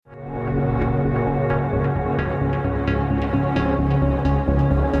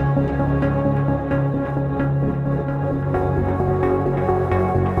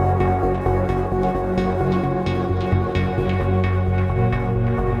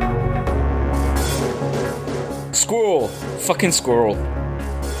Squirrel. Fucking squirrel.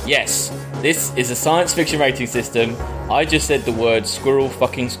 Yes, this is a science fiction rating system. I just said the word squirrel,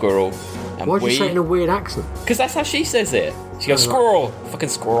 fucking squirrel. Why did you say it in a weird accent? Because that's how she says it. She goes, squirrel, fucking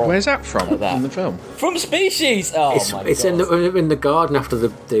squirrel. Where's that from? Like that. In the film? From Species. Oh, my God. It's in the garden after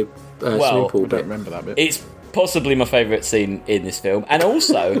the swimming pool I don't bit. remember that bit. It's possibly my favourite scene in this film. And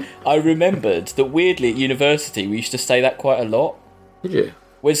also, I remembered that weirdly at university we used to say that quite a lot. Did you?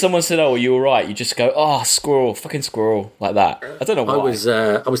 When someone said, "Oh, are you all right?" you just go, "Oh, squirrel, fucking squirrel," like that. I don't know why.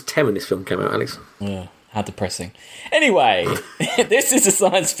 I was 10 when this film came out, Alex. Yeah, how depressing. Anyway, this is a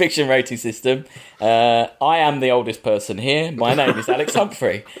science fiction rating system. I am the oldest person here. My name is Alex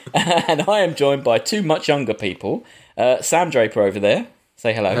Humphrey, and I am joined by two much younger people. Sam Draper over there.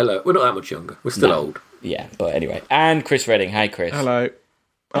 Say hello. Hello. We're not that much younger. We're still old. Yeah, but anyway, and Chris Redding. Hey, Chris. Hello.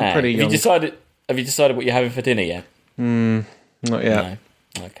 I'm pretty young. Have you decided what you're having for dinner yet? Not yet. No.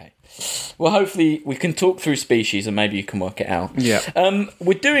 Okay. Well, hopefully we can talk through Species and maybe you can work it out. Yeah.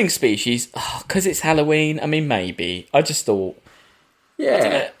 We're doing Species because it's Halloween. I mean, maybe. I just thought...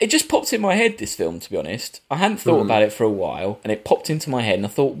 Yeah. It just popped in my head, this film, to be honest. I hadn't thought about it for a while, and it popped into my head, and I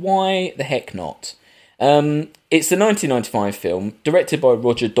thought, why the heck not? It's the 1995 film, directed by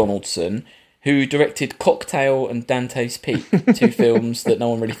Roger Donaldson, who directed Cocktail and Dante's Peak, two films that no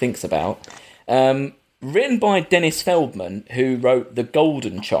one really thinks about. Written by Dennis Feldman, who wrote The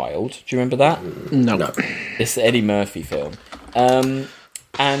Golden Child. Do you remember that? No. It's the Eddie Murphy film. And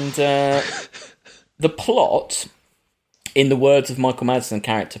the plot, in the words of Michael Madsen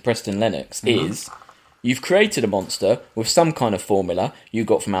character Preston Lennox, is you've created a monster with some kind of formula you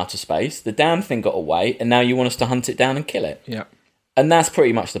got from outer space. The damn thing got away, and now you want us to hunt it down and kill it. Yeah. And that's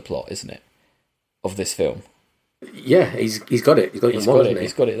pretty much the plot, isn't it, of this film? Yeah, he's got it. He's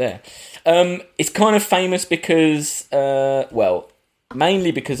got it there. It's kind of famous because,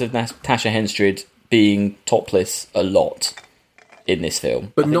 mainly because of Natasha Henstridge being topless a lot in this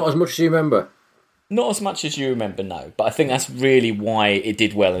film. But not as much as you remember. Not as much as you remember, no. But I think that's really why it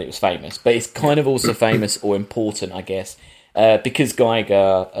did well and it was famous. But it's kind of also famous or important, I guess, because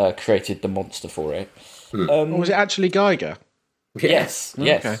Geiger created the monster for it. Was it actually Geiger? Yes.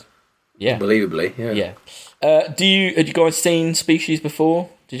 Okay. Yeah. Unbelievably, yeah. Yeah. Had you guys seen Species before?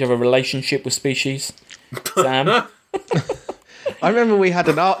 Did you have a relationship with Species, Sam? I remember we had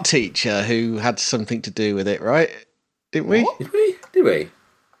an art teacher who had something to do with it, right? Didn't we? What? Did we?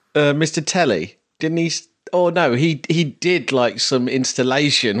 Mr. Telly. Didn't he? Oh, no, he did like some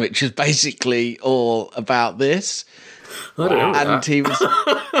installation, which was basically all about this. I don't know. And he was...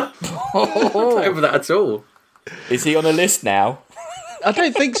 I don't remember that at all. Is he on a list now? I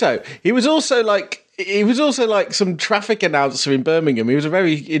don't think so. He was also like some traffic announcer in Birmingham. He was a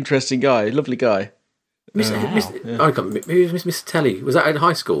very interesting guy, lovely guy. Who was Mr. Telly? Was that in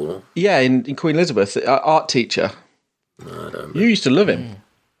high school? Yeah, in Queen Elizabeth, art teacher. I don't remember. You used to love him.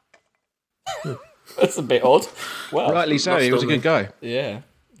 That's a bit odd. Well, Rightly so. He was a good guy. Yeah.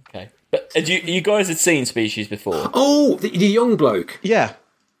 Okay. But you guys had seen Species before? Oh, the young bloke. Yeah.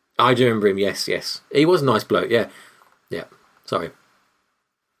 I do remember him. Yes. He was a nice bloke. Yeah. Sorry.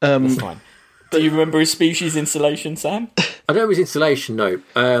 That's fine. Do you remember his Species installation, Sam? I don't remember his installation. No.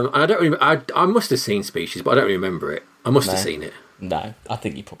 And I don't remember. I must have seen Species, but I don't really remember it. I must have seen it. No, I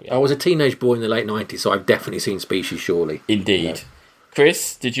think you probably I was a teenage boy in the late 90s, so I've definitely seen Species, surely. Indeed. Yeah.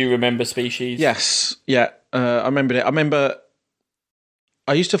 Chris, did you remember Species? Yes. Yeah. I remembered it. I remember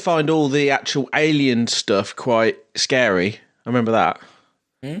I used to find all the actual alien stuff quite scary. I remember that.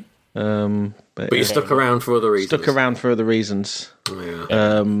 But you stuck around for other reasons. Stuck around for other reasons.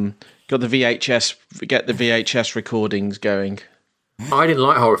 Yeah. Got the VHS. Get the VHS recordings going. I didn't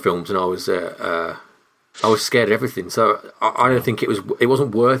like horror films, and I was scared of everything. So I don't think it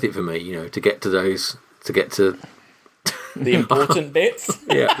wasn't worth it for me, to get to those, to get to the important bits.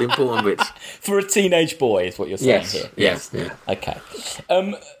 Yeah, the important bits for a teenage boy is what you're saying here. Yes. Yeah. Okay.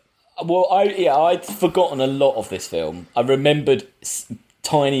 Well, I'd forgotten a lot of this film. I remembered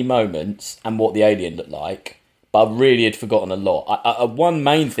tiny moments and what the alien looked like, but I really had forgotten a lot. One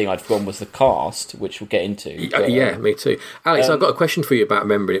main thing I'd forgotten was the cast, which we'll get into. But, me too. Alex, I've got a question for you about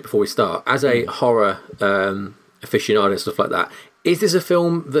remembering it before we start. As a horror aficionado and stuff like that, is this a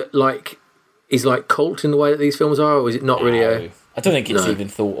film that is cult in the way that these films are, or is it not really I don't think it's even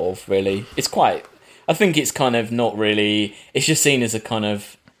thought of, really. It's quite... I think it's kind of not really... It's just seen as a kind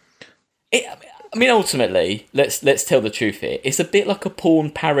of... ultimately, let's tell the truth here. It's a bit like a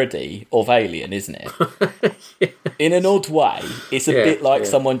porn parody of Alien, isn't it? Yeah. In an odd way, it's a bit like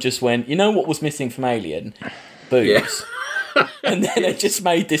someone just went, you know what was missing from Alien? Boobs. Yeah. And then they just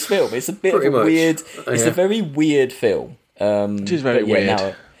made this film. It's a bit of a weird... It's a very weird film. It is very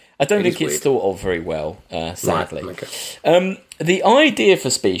weird. I don't It think is it's weird. thought of very well, sadly. Right, okay. The idea for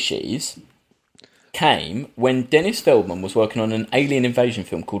Species came when Dennis Feldman was working on an alien invasion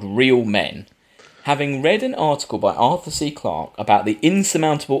film called Real Men, having read an article by Arthur C. Clarke about the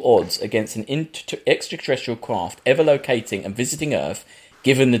insurmountable odds against an extraterrestrial craft ever locating and visiting Earth,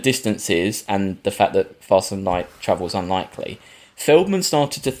 given the distances and the fact that faster than light travel is unlikely. Feldman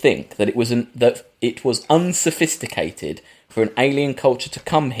started to think that it was unsophisticated for an alien culture to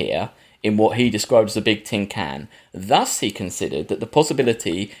come here in what he described as a big tin can. Thus, he considered that the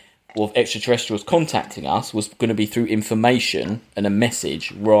possibility of extraterrestrials contacting us was going to be through information and a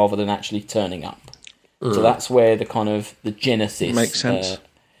message rather than actually turning up. So that's where the genesis Makes sense.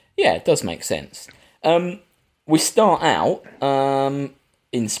 Yeah, it does make sense. We start out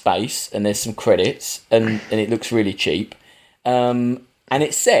in space, and there's some credits, and it looks really cheap. And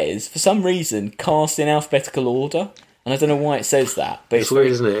it says, for some reason, cast in alphabetical order. And I don't know why it says that, but It's weird,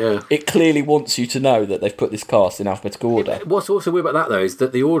 isn't it? Yeah. it clearly wants you to know that they've put this cast in alphabetical order. What's also weird about that, though, is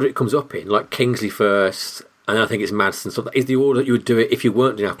that the order it comes up in, like Kingsley first, and I think it's Madsen, so that is the order that you would do it if you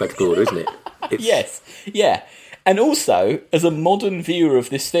weren't in alphabetical order, isn't it? It's, Yes, yeah. And also, as a modern viewer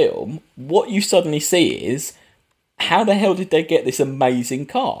of this film, what you suddenly see is, how the hell did they get this amazing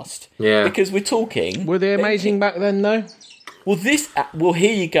cast? Yeah. Because we're talking... Were they amazing back then, though? Well,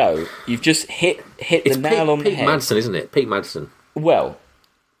 here you go. You've just hit It's the nail on the Pete head. Madsen, isn't it? Pete Madsen. Well,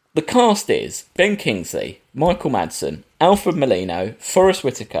 the cast is Ben Kingsley, Michael Madsen, Alfred Molino, Forrest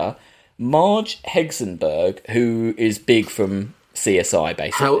Whitaker, Marge Hegzenberg, who is big from CSI,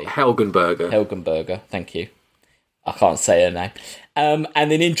 basically. Helgenberger. Helgenberger, thank you. I can't say her name.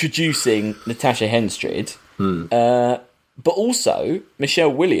 And then introducing Natasha Henstridge, but also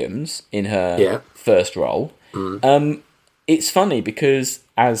Michelle Williams in her first role. It's funny because,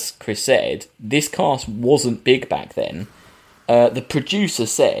 as Chris said, this cast wasn't big back then. The producer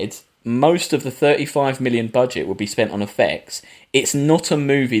said most of the $35 million budget will be spent on effects. It's not a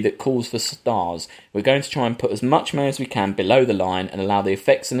movie that calls for stars. We're going to try and put as much money as we can below the line and allow the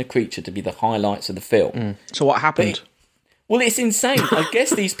effects and the creature to be the highlights of the film. So what happened? Well, it's insane. I guess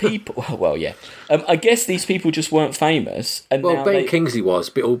these people... Well, yeah. I guess these people just weren't famous. And Well, now Ben Kingsley was,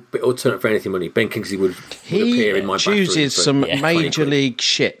 but it'll turn up for anything money. Ben Kingsley would appear in my bathroom. He chooses for some 20 major quid. league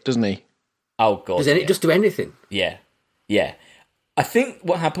shit, doesn't he? Oh, God. Does any, yeah. just do anything. Yeah. I think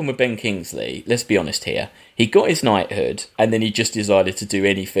what happened with Ben Kingsley, let's be honest here, he got his knighthood and then he just decided to do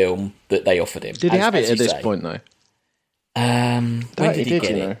any film that they offered him. Did he have it as at you this say. point, though? When did he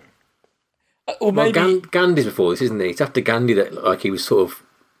get it? Or Well, maybe... Gandhi's before this, isn't he? It's after Gandhi that like he was sort of,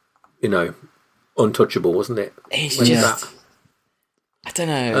 untouchable, wasn't it? He's When was just... that? I don't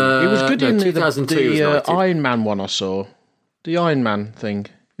know. He was good no, in the 2002 was knighted. Iron Man one I saw. The Iron Man thing.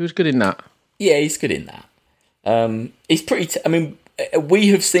 He was good in that. Yeah, he's good in that. He's pretty... we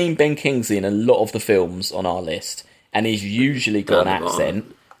have seen Ben Kingsley in a lot of the films on our list, and he's usually got an Down the bottom.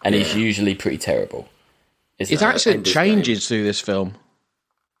 accent, and he's usually pretty terrible. Isn't His it? accent Ender's changes through this film.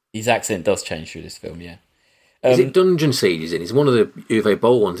 His accent does change through this film, yeah. Is it Dungeon Siege he's in? He's one of the Uwe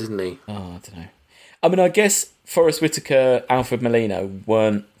Boll ones, isn't he? Oh, I don't know. I guess Forrest Whitaker, Alfred Molino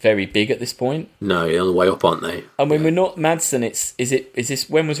weren't very big at this point. No, they're on the way up, aren't they? We're not Madsen. Is this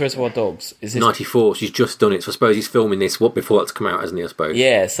when was Reservoir Dogs? Is this 94, she's just done it, so I suppose he's filming this before that's come out, hasn't he, I suppose?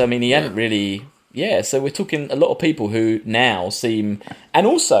 Yeah, so he hadn't really. Yeah, so we're talking a lot of people who now seem, and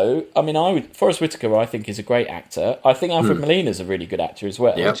also, Forrest Whitaker, I think, is a great actor. I think Alfred Molina's a really good actor as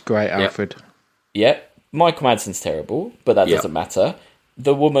well. Yeah. It's great, Alfred. Yeah, Michael Madsen's terrible, but that doesn't matter.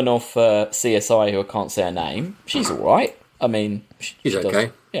 The woman off CSI, who I can't say her name, she's all right. She's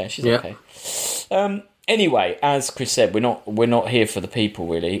okay. Yeah, she's okay. Anyway, as Chris said, we're not here for the people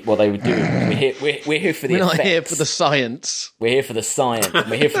really. What they were doing, we're here for the We're effects. not here for the science. We're here for the science. And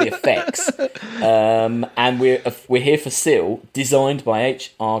we're here for the effects. And we're here for Seal, designed by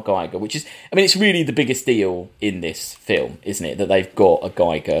H.R. Geiger, which is, it's really the biggest deal in this film, isn't it? That they've got a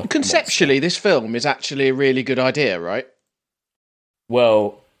Geiger. Conceptually, this film is actually a really good idea, right?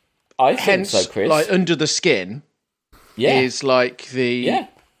 Well, I think Hence, so, Chris. like Under the Skin is like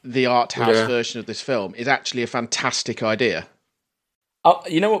the art house version of this film is actually a fantastic idea.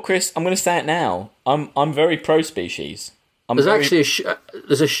 You know what, Chris? I'm going to say it now. I'm very pro species. There's actually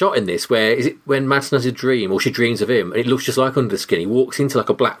there's a shot in this where is it when Madsen has a dream or she dreams of him and it looks just like Under the Skin. He walks into like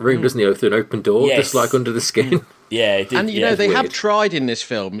a black room, doesn't he, through an open door, just like Under the Skin. Yeah, it did, and they have tried in this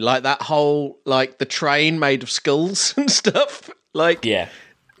film like that whole like the train made of skulls and stuff. Like yeah.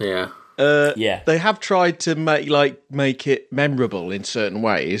 They have tried to make it memorable in certain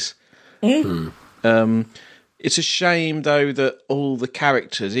ways. It's a shame, though, that all the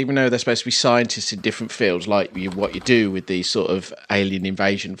characters, even though they're supposed to be scientists in different fields, like what you do with these sort of alien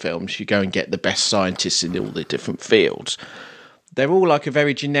invasion films, you go and get the best scientists in all the different fields. They're all like a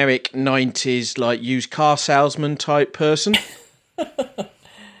very generic 90s, like, used car salesman type person.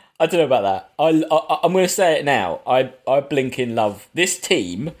 I don't know about that. I'm going to say it now. I blinking love this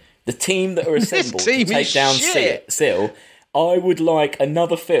team, the team that are assembled to take down Sil. I would like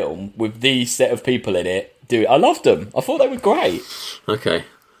another film with these set of people in it. I loved them. I thought they were great. Okay.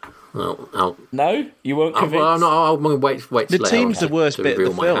 Well, No? You weren't convinced? I'm going to wait The team's the worst bit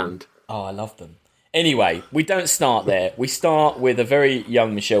of the film. Hand. Oh, I love them. Anyway, we don't start there. We start with a very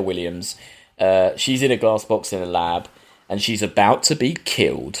young Michelle Williams. She's in a glass box in a lab, and she's about to be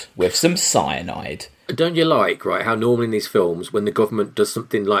killed with some cyanide. Don't you like, right, how normally in these films, when the government does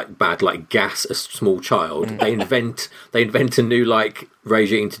something like bad, like gas a small child, they invent a new like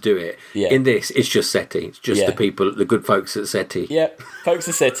regime to do it. Yeah. In this, it's just SETI. It's just the people, the good folks at SETI. Yep, folks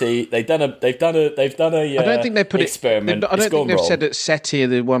at SETI. They've done a. I don't think they put experiment. I don't think they've said that SETI are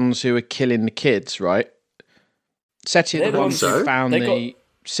the ones who are killing the kids, right? SETI are the ones who found the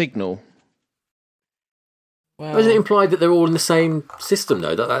signal. Well, isn't it implied that they're all in the same system,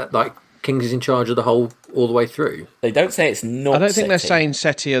 though? That like Kings is in charge of the whole all the way through. They don't say it's not. I don't think SETI. they're saying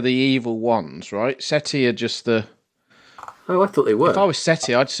SETI are the evil ones, right? SETI are just the. Oh, I thought they were. If I was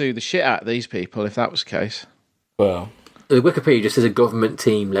SETI, I'd sue the shit out of these people if that was the case. Well, the Wikipedia just says a government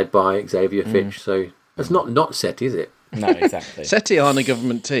team led by Xavier Fitch, so that's not SETI, is it? No, exactly. SETI aren't a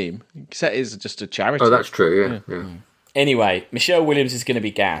government team. SETI is just a charity. Oh, that's true. Yeah. Anyway, Michelle Williams is going to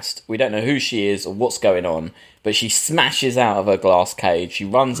be gassed. We don't know who she is or what's going on, but she smashes out of her glass cage. She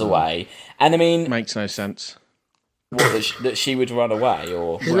runs away, and I mean, makes no sense. What, that she would run away,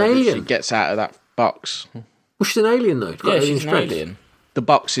 or she's an alien. She gets out of that box. Well, she's an alien though. She's an alien. The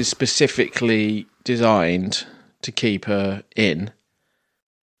box is specifically designed to keep her in.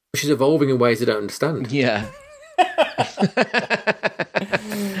 She's evolving in ways I don't understand. Yeah.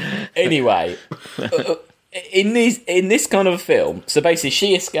 Anyway. In this kind of a film, so basically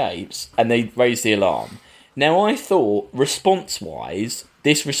she escapes and they raise the alarm. Now I thought, response-wise,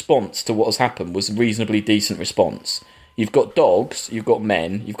 this response to what has happened was a reasonably decent response. You've got dogs, you've got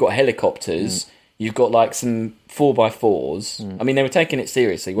men, you've got helicopters, you've got like some 4x4s. I mean, they were taking it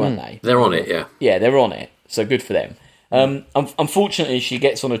seriously, weren't they? They're on it, yeah. Yeah, they're on it, so good for them. Unfortunately, she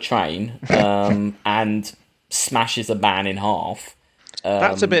gets on a train and smashes a man in half.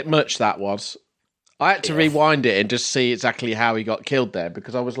 That's a bit much, that was. I had to rewind it and just see exactly how he got killed there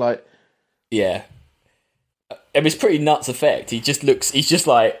because I was like... Yeah. It was pretty nuts effect. He's just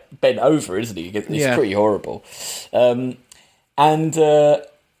like bent over, isn't he? It's pretty horrible. And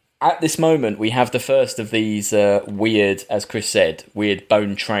at this moment, we have the first of these weird, as Chris said, weird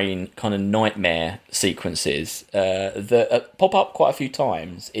bone train kind of nightmare sequences that pop up quite a few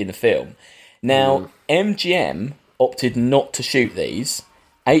times in the film. Now, MGM opted not to shoot these.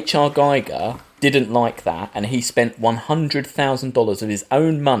 H.R. Geiger didn't like that, and he spent $100,000 of his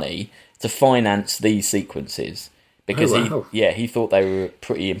own money to finance these sequences because he thought they were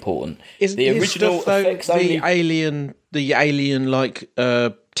pretty important. Is the original stuff, though, the alien like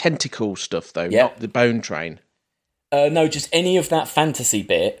tentacle stuff though, not the bone train? No, just any of that fantasy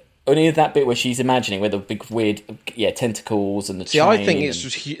bit. Only of that bit where she's imagining where the big weird tentacles and the train. I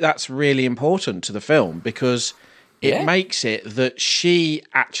think that's really important to the film because it makes it that she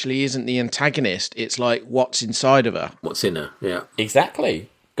actually isn't the antagonist. It's like what's inside of her. What's in her, yeah. Exactly.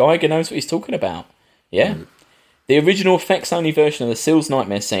 Geiger knows what he's talking about. Yeah. The original effects-only version of the Sil's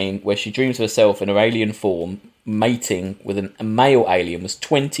Nightmare scene where she dreams of herself in her alien form mating with a male alien was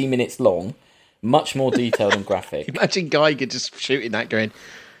 20 minutes long, much more detailed and graphic. Imagine Geiger just shooting that going,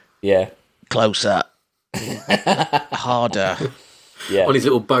 closer, harder, on his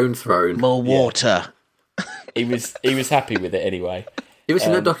little bone throne. More water. He was happy with it anyway. You ever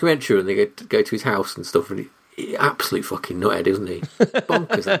seen that documentary and they go to his house and stuff? And he absolute fucking nuthead, isn't he?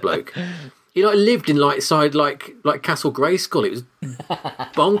 Bonkers, that bloke. He lived in like Castle Grayskull. It was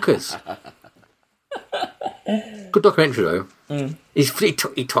bonkers. Good documentary though.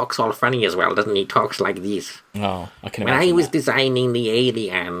 He talks all funny as well, doesn't he? He talks like this. Oh, I can imagine. When I was designing the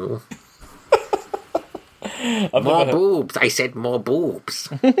alien. More boobs. I said more boobs.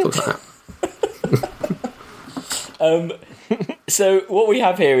 So what we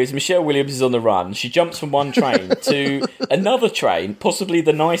have here is Michelle Williams is on the run. She jumps from one train to another train, possibly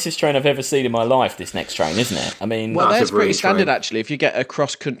the nicest train I've ever seen in my life, this next train, isn't it? I mean... Well, that's pretty standard, train. actually. If you get a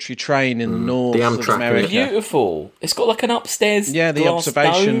cross-country train in the north the of Amtrak, America. Beautiful. It's got like an upstairs the glass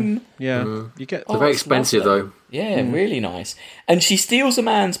observation. dome. Yeah, you get... They're very expensive, though. Yeah, really nice. And she steals a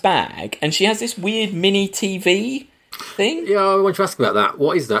man's bag, and she has this weird mini TV thing. Yeah, I want to ask about that.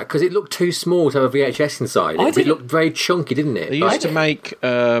 What is that? Because it looked too small to have a VHS inside. It looked very chunky, didn't it? They used to make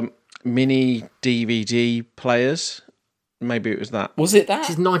mini DVD players. Maybe it was that. Was it that?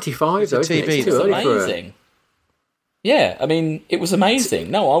 This is 95, though, isn't it? TV. It's too early for amazing. Yeah, I mean, it was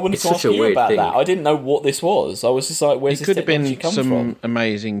amazing. No, I wanted It's to ask such a you weird about thing. that. I didn't know what this was. I was just like, where's It this could have technology been come some from?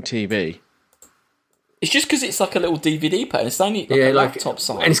 amazing TV. It's just because it's like a little DVD player. It's only like a laptop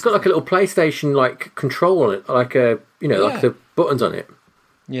size. And it's got like a little PlayStation like control on it, like a like the buttons on it.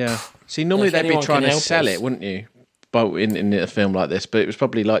 Yeah. See, normally If they'd be anyone trying can to help sell us. it, wouldn't you? But in a film like this, but it was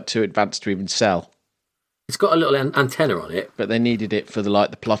probably like too advanced to even sell. It's got a little antenna on it. But they needed it for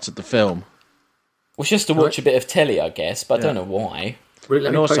the plot of the film. Well, just to watch a bit of telly, I guess, but I don't know why.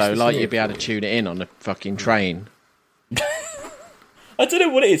 And also, like, you'd be able to tune it in on a fucking train. I don't know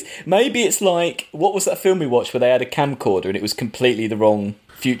what it is. Maybe it's like, what was that film we watched where they had a camcorder and it was completely the wrong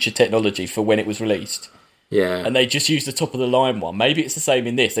future technology for when it was released? Yeah. And they just used the top of the line one. Maybe it's the same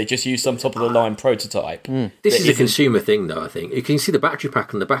in this. They just used some top of the line prototype. This is a consumer thing, though, I think. You can see the battery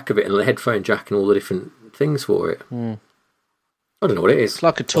pack on the back of it and the headphone jack and all the different things for it. I don't know what it is. It's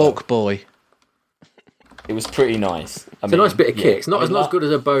like a talk boy. It was pretty nice. It's a nice bit of kit. It's not as good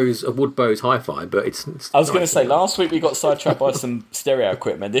as a Wood Bose Hi-Fi, but it's I was going to nice, say, isn't it? last week we got sidetracked by some stereo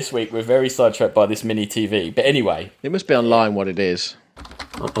equipment. This week we're very sidetracked by this mini TV. But anyway. It must be online what it is.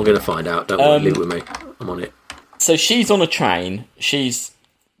 I'm going to find out. Don't worry, leave it with me. I'm on it. So she's on a train.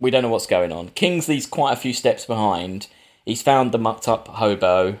 We don't know what's going on. Kingsley's quite a few steps behind. He's found the mucked up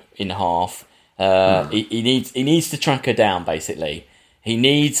hobo in half. He needs to track her down, basically. He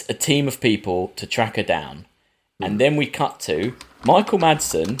needs a team of people to track her down. And then we cut to Michael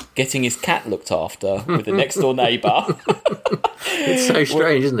Madsen getting his cat looked after with the next door neighbour. It's so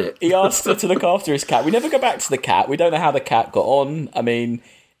strange, isn't it? He asks her to look after his cat. We never go back to the cat. We don't know how the cat got on. I mean,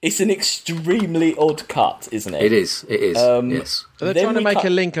 it's an extremely odd cut, isn't it? It is. Yes. So they're Then trying to we make cut-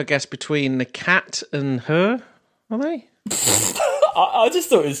 a link, I guess, between the cat and her, are they? I just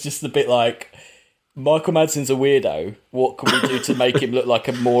thought it was just a bit like, Michael Madsen's a weirdo. What can we do to make him look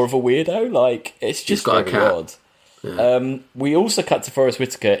like more of a weirdo? Like, it's just got a very cat. odd. Yeah. We also cut to Forrest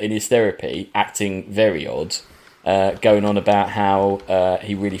Whitaker in his therapy, acting very odd, going on about how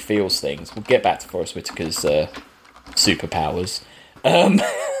he really feels things. We'll get back to Forrest Whitaker's superpowers. And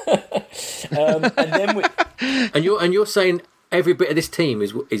then And you're saying every bit of this team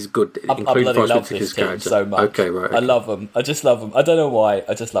is good, I including bloody Forrest love Whitaker's this team character. so much. Okay, right. I love them. I just love them. I don't know why.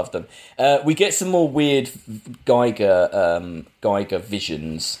 I just love them. We get some more weird Geiger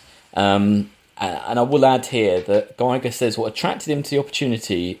visions. And I will add here that Geiger says what attracted him to the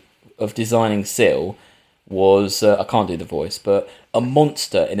opportunity of designing Syl was, I can't do the voice, but a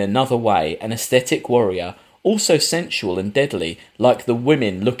monster in another way, an aesthetic warrior, also sensual and deadly, like the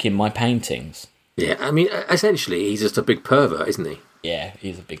women look in my paintings. Yeah, I mean, essentially, he's just a big pervert, isn't he? Yeah,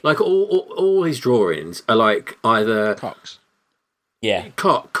 he's a big... Like, all his drawings are like either Cox. Yeah,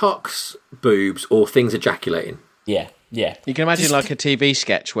 cocks, boobs, or things ejaculating. yeah. You can imagine like a TV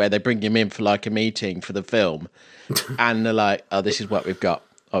sketch where they bring him in for like a meeting for the film, and they're like, "Oh, this is what we've got.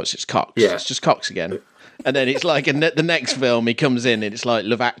 Oh, it's just Cox. Yeah. It's just Cox again." And then it's like the next film he comes in and it's like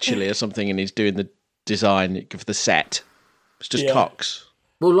Love Actually or something, and he's doing the design for the set. It's just Cox.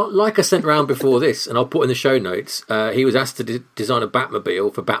 Well, like I sent round before this, and I'll put in the show notes, he was asked to design a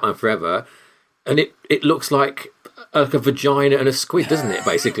Batmobile for Batman Forever, and it looks like a vagina and a squid, doesn't it,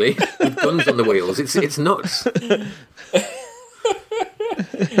 basically? With guns on the wheels. It's nuts.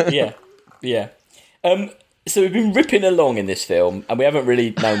 yeah. So we've been ripping along in this film, and we haven't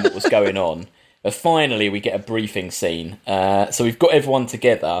really known what was going on. But finally, we get a briefing scene. So we've got everyone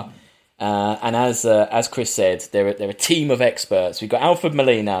together, and as Chris said, they're a team of experts. We've got Alfred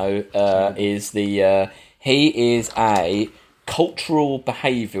Molino. He is a cultural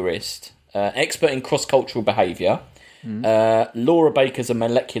behaviourist, expert in cross-cultural behaviour. Laura Baker's a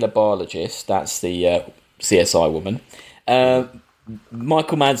molecular biologist. That's the CSI woman.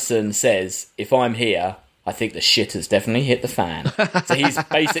 Michael Madsen says, if I'm here, I think the shit has definitely hit the fan. So he's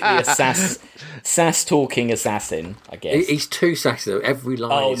basically a sass-talking assassin, I guess. He's too sassy, though. Every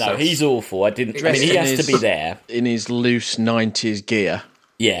line Oh, is no, sass. he's awful. I mean, he has to be there. In his loose 90s gear.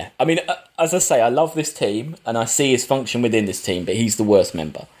 Yeah, I mean, as I say, I love this team, and I see his function within this team, but he's the worst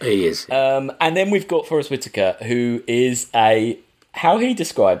member. He is. And then we've got Forrest Whitaker, who is how he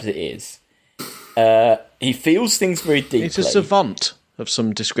describes it is, he feels things very deeply. It's a savant of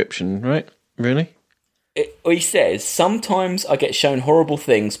some description, right? Really? He says, sometimes I get shown horrible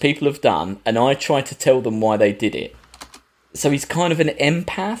things people have done, and I try to tell them why they did it. So he's kind of an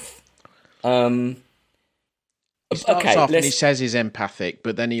empath. He starts off and he says he's empathic,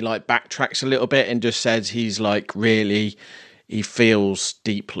 but then he like backtracks a little bit and just says he's like really, he feels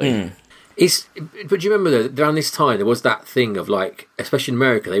deeply. But do you remember that around this time there was that thing of like, especially in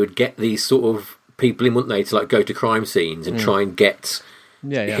America, they would get these sort of people in, wouldn't they, to like go to crime scenes and try and get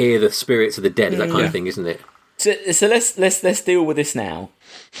hear the spirits of the dead, that kind of thing, isn't it? So let's deal with this now.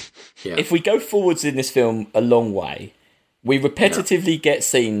 Yeah. If we go forwards in this film a long way, we repetitively get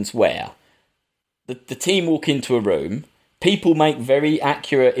scenes where the team walk into a room, people make very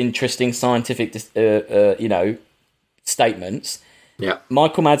accurate, interesting scientific, statements. Yeah.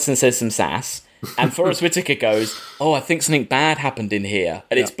 Michael Madsen says some sass, and Forrest Whitaker goes, "Oh, I think something bad happened in here,"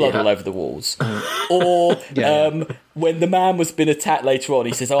 and it's blood all over the walls. Or when the man was been attacked later on,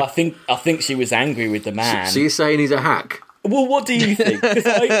 he says, "Oh, I think she was angry with the man." So you're saying he's a hack? Well, what do you think? Because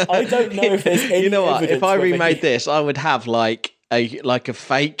I don't know if there's any. You know what? If I evidence remade this, I would have like a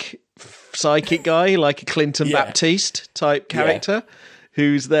fake psychic guy, like a Clinton Baptiste type character,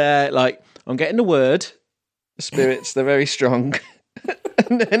 who's there. Like, I'm getting the word. The spirits, they're very strong.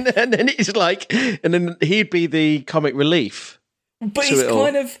 and then it's like, and then he'd be the comic relief. But he's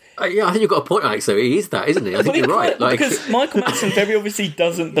kind of... I think you've got a point, Alex, though. He is that, isn't he? I think you're right. Because Michael Madsen very obviously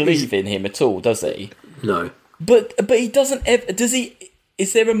doesn't believe in him at all, does he? No. But he doesn't ever... Does he...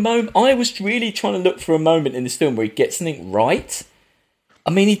 Is there a moment... I was really trying to look for a moment in this film where he gets something right. I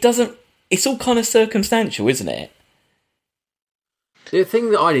mean, he doesn't... It's all kind of circumstantial, isn't it? The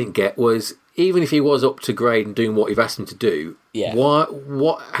thing that I didn't get was, even if he was up to grade and doing what you've asked him to do, how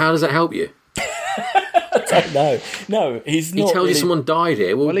does that help you? I don't know. No, he's not. He tells you someone died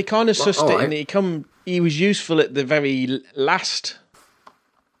here. Well, he kind of sussed it, and he was useful at the very last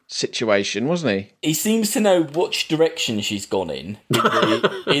situation, wasn't he? He seems to know which direction she's gone in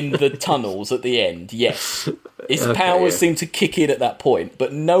the tunnels at the end. Yes, his powers seem to kick in at that point,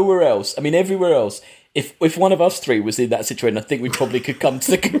 but nowhere else. I mean, everywhere else. If one of us three was in that situation, I think we probably could come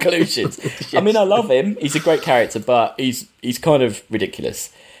to the conclusions. Yes. I mean, I love him; he's a great character, but he's kind of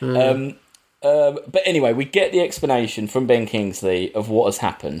ridiculous. But anyway, we get the explanation from Ben Kingsley of what has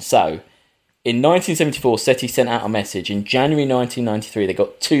happened. So, in 1974, SETI sent out a message. In January 1993, they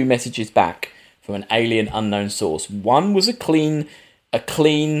got 2 messages back from an alien unknown source. One was a clean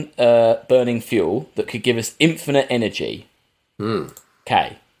burning fuel that could give us infinite energy.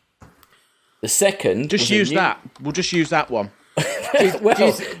 Okay. The second... that. We'll just use that one.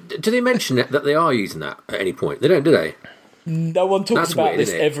 Do they mention that they are using that at any point? They don't, do they? No one talks about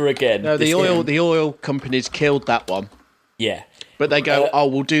this ever again. No, the oil companies killed that one. Yeah. But they go,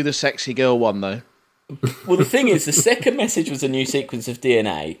 we'll do the sexy girl one, though. Well, the thing is, the second message was a new sequence of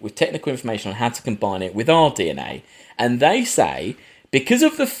DNA with technical information on how to combine it with our DNA. And they say, because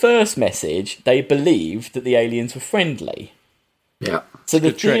of the first message, they believed that the aliens were friendly. Yeah. So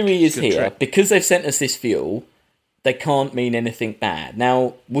the theory is here, because they've sent us this fuel, they can't mean anything bad.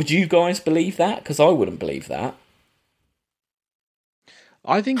 Now, would you guys believe that? Because I wouldn't believe that.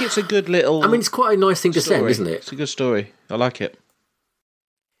 I think it's a good little... I mean, it's quite a nice thing to send, isn't it? It's a good story. I like it.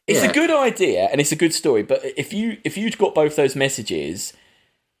 It's a good idea, and it's a good story, but if you'd got both those messages,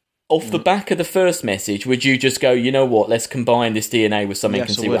 off the back of the first message, would you just go, you know what, let's combine this DNA with something and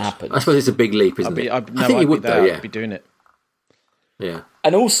see what happens? I suppose it's a big leap, isn't it? I think you would, though, I'd be doing it. Yeah.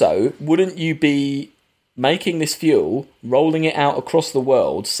 And also, wouldn't you be making this fuel, rolling it out across the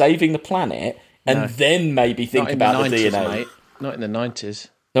world, saving the planet, and then maybe think about the DNA? Mate. Not in the 90s.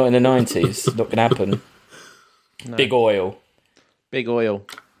 Not in the 90s. Not going to happen. No. Big oil. Big oil.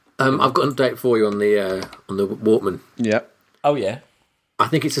 I've got an update for you on the Walkman. Yeah. Oh, yeah. I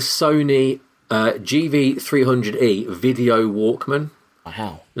think it's a Sony GV300E video Walkman.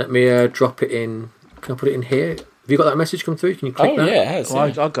 Wow. Let me drop it in. Can I put it in here? Have you got that message come through? Can you click that? Yeah, it has.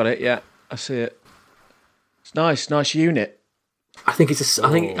 I've got it, yeah. I see it. It's nice unit. I think it's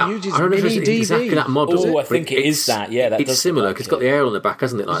I don't know if it's exactly that model. I think it is that. Yeah, it's similar because it's got the air on the back,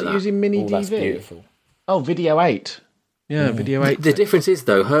 hasn't it? Like that. Using mini DV. That's beautiful. Oh, Video 8. Yeah, Video 8. The difference is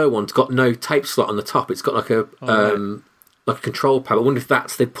though, her one's got no tape slot on the top. It's got like a like a control pad. I wonder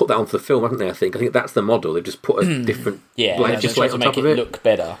if they put that onto the film, haven't they? I think that's the model. They've just put a different blank plate on top of it. Look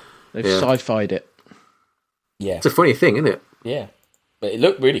better. They've sci-fi'd it. Yeah, it's a funny thing, isn't it? Yeah, but it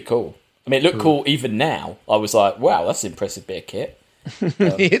looked really cool. I mean, it looked cool even now. I was like, wow, that's an impressive bit of kit.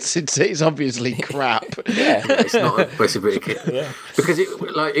 It's obviously crap. Yeah. It's not a basically because it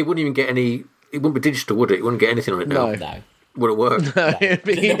wouldn't even get any. It wouldn't be digital, would it? It wouldn't get anything on it now. No. Would it work?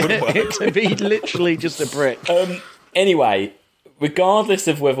 It'd be literally just a brick. Anyway, regardless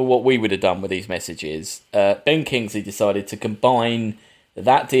of what we would have done with these messages, Ben Kingsley decided to combine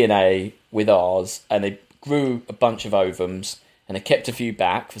that DNA with ours, and they grew a bunch of ovums, and they kept a few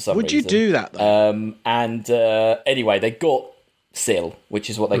back for some reason. Would you do that, though? Anyway, they got Syl, which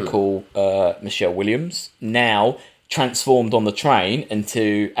is what they call Michelle Williams, now transformed on the train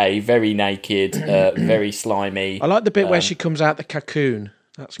into a very naked, very slimy... I like the bit where she comes out the cocoon.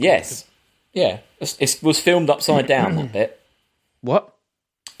 That's cool. Yes. Yeah. It was filmed upside down, that bit. What?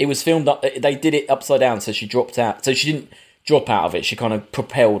 It was filmed up... They did it upside down, so she dropped out. So she didn't drop out of it. She kind of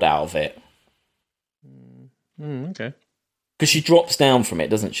propelled out of it. Okay. Because she drops down from it,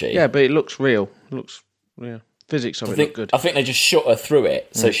 doesn't she? Yeah, but it looks real. Physics of it look good. I think they just shot her through it,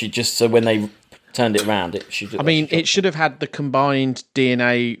 so she just... So when they turned it around, it should... it should have had the combined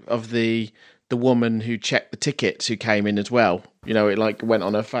DNA of the woman who checked the tickets who came in as well. You know, it like went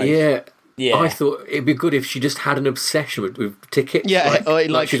on her face. Yeah. I thought it'd be good if she just had an obsession with tickets. Yeah,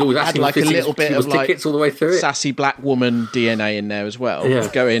 like she's always asking had like a little bit of like tickets all the way through it. Sassy black woman DNA in there as well. Yeah.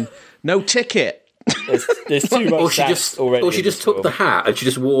 Going, no ticket. There's too much Or she just took the hat and she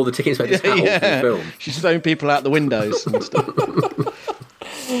just wore the ticket inspector's hat all through the film. She's throwing people out the windows and stuff.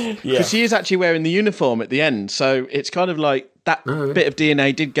 Because she is actually wearing the uniform at the end, so it's kind of like that bit of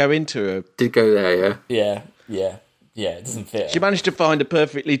DNA did go into her. Did go there, yeah. Yeah, it doesn't fit. She managed to find a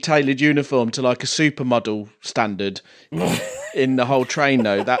perfectly tailored uniform to like a supermodel standard in the whole train,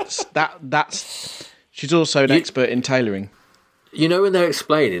 though. That's. She's also an expert in tailoring. You know when they're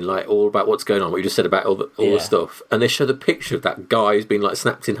explaining like all about what's going on, what you just said about all the stuff, and they show the picture of that guy who's been like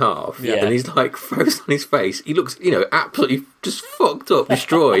snapped in half, and he's like frozen on his face. He looks, absolutely just fucked up,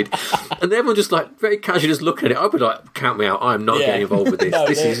 destroyed, and everyone just like very casually just looking at it. I would like, count me out. I'm not getting involved with this.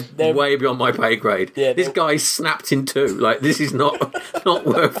 This is way beyond my pay grade. Yeah, this guy's snapped in two. Like this is not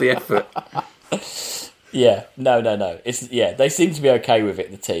worth the effort. Yeah, no. They seem to be okay with it,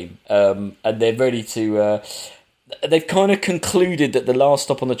 the team, and they're ready to. They've kind of concluded that the last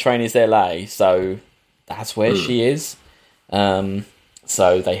stop on the train is LA, so that's where she is.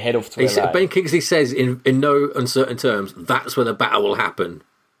 So they head off to LA. Ben Kingsley says in no uncertain terms, that's where the battle will happen.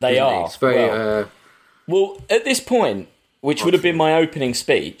 They are. It's very... Well, at this point, which would have been my opening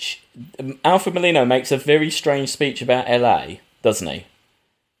speech, Alfred Molina makes a very strange speech about LA, doesn't he?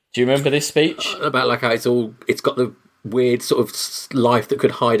 Do you remember this speech? About like how it's got the weird sort of life that could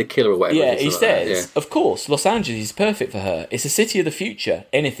hide a killer or whatever. Yeah, he says, of course, Los Angeles is perfect for her. It's a city of the future.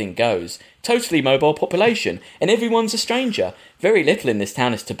 Anything goes. Totally mobile population. And everyone's a stranger. Very little in this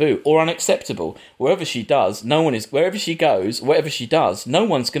town is taboo or unacceptable. Wherever she goes, whatever she does, no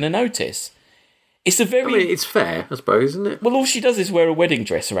one's going to notice. It's it's fair, I suppose, isn't it? Well, all she does is wear a wedding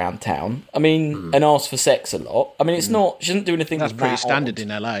dress around town. I mean, and ask for sex a lot. I mean, it's not... She doesn't do anything that's pretty standard in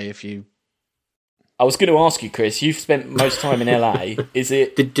LA, if you... I was going to ask you, Chris, you've spent most time in LA. Is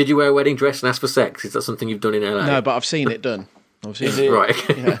it... Did you wear a wedding dress and ask for sex? Is that something you've done in LA? No, but I've seen it done. Right.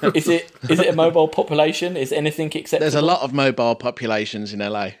 Yeah. Is it a mobile population? Is anything acceptable? There's a lot of mobile populations in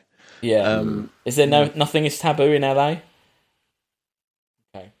LA. Yeah. Is there nothing is taboo in LA?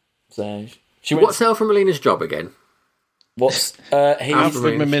 Okay. So what's Alfred Molina's job again?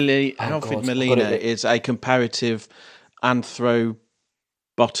 Alfred Molina is a comparative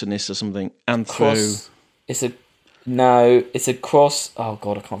botanist or something. It's a cross. Oh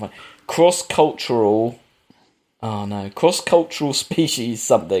god, I can't find cross-cultural. Oh no, cross-cultural species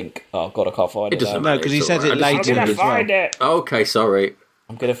something. Oh god, I can't find it. No, because he says it later as well. Okay, sorry.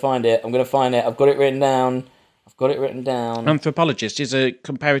 I'm gonna find it. I've got it written down. Anthropologist. He's a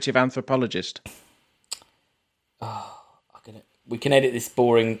comparative anthropologist. We can edit this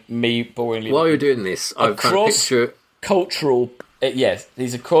boringly. While you're doing this, I've got a picture. Cultural. Yes,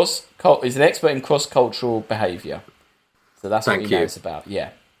 he's an expert in cross-cultural behaviour. So that's what he knows about. Yeah,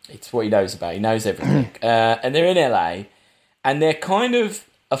 it's what he knows about. He knows everything. And they're in LA, and they're kind of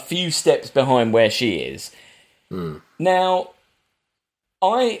a few steps behind where she is. Now,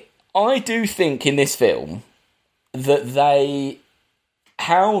 I do think in this film that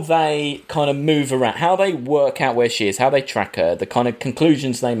how they kind of move around, how they work out where she is, how they track her, the kind of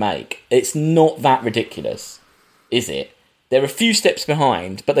conclusions they make, it's not that ridiculous, is it? They're a few steps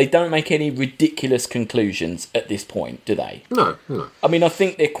behind, but they don't make any ridiculous conclusions at this point, do they? No. I mean, I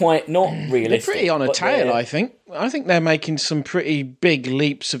think they're quite not realistic. They're pretty on a tail, I think. I think they're making some pretty big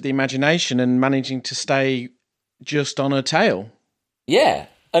leaps of the imagination and managing to stay just on a tail. Yeah,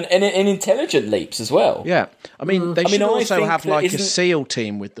 and intelligent leaps as well. Yeah, I mean, they should I also think have that like a isn't- SEAL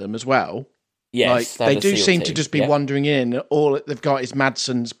team with them as well. Yes, Like, they have a do SEAL seem to team. just be Yeah. wandering in. All they've got is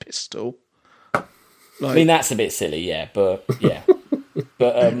Madsen's pistol. I mean, that's a bit silly, yeah, but yeah.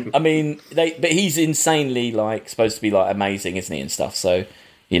 But I mean, but he's insanely like supposed to be like amazing, isn't he, and stuff. So,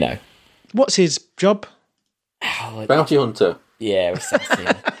 you know, What's his job? Bounty hunter. yeah,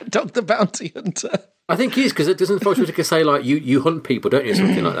 assassin. Dr. Bounty Hunter. I think he is, because it doesn't Forest Whitaker say like you hunt people, don't you?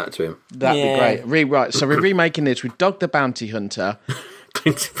 Something like that to him. That'd Yeah. be great. Rewrite. So we're remaking this with Dog the Bounty Hunter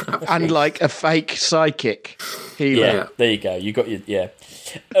and like a fake psychic healer. Yeah, there you go. You got your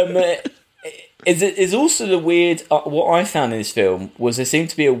Is also the weird. What I found in this film was there seemed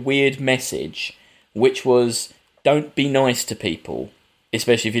to be a weird message, which was don't be nice to people,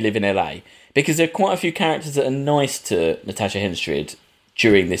 especially if you live in LA, because there are quite a few characters that are nice to Natasha Henstridge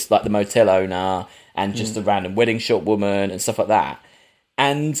during this, like the motel owner and just the random wedding shop woman and stuff like that.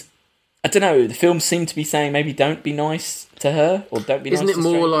 And I don't know, the film seemed to be saying maybe don't be nice to her or don't be Isn't nice it to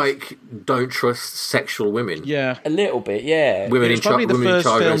more strangers. like don't trust sexual women? Yeah. A little bit, yeah. Women It's in probably the women in first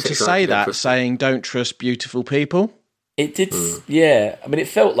charge of film to sexuality, say don't that, trust saying don't trust beautiful people. It did, yeah. I mean, it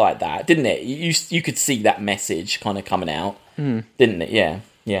felt like that, didn't it? You could see that message kind of coming out, didn't it? Yeah,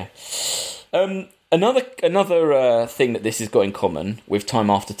 yeah. Another thing that this has got in common with Time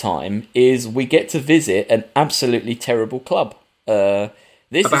After Time is we get to visit an absolutely terrible club.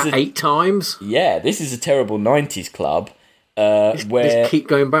 This About is 8 times. this is a terrible '90s club where Just keep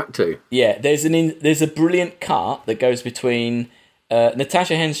going back to. yeah, there's a brilliant cut that goes between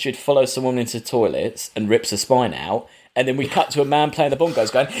Natasha Henstridge follows someone into the toilets and rips her spine out, and then we cut to a man playing the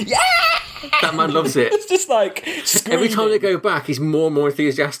bongos going, yeah! That man loves it. It's just like screaming. Every time they go back, he's more and more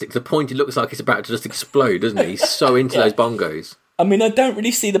enthusiastic to the point he looks like he's about to just explode, doesn't he? He's so into those bongos. I mean, I don't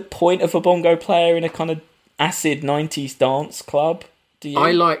really see the point of a bongo player in a kind of acid 90s dance club. Do you?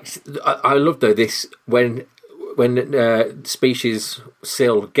 I love though this when Species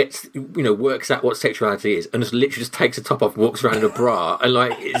Sil gets works out what sexuality is and just literally just takes the top off and walks around in a bra, and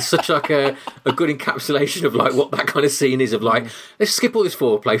like it's such like a good encapsulation of like what that kind of scene is of like, let's skip all this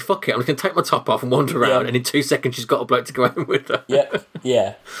foreplay, fuck it, I'm just gonna take my top off and wander around, and in 2 seconds she's got a bloke to go home with her.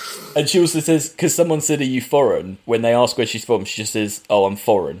 Yeah. And she also says, because someone said, are you foreign? When they ask where she's from, she just says, oh, I'm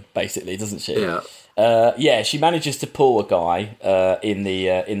foreign, basically, doesn't she? Yeah. She manages to pull a guy in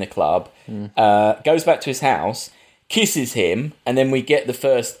the club, goes back to his house, kisses him, and then we get the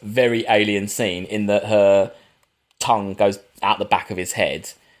first very alien scene in that her tongue goes out the back of his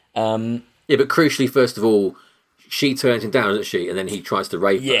head. Yeah, but crucially, first of all, she turns him down, doesn't she? And then he tries to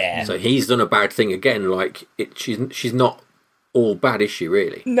rape her. So he's done a bad thing again. Like she's not all bad, is she?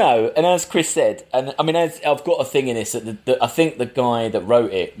 Really? No, and as Chris said, and I mean, I've got a thing in this that I think the guy that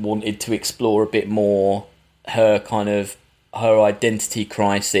wrote it wanted to explore a bit more her identity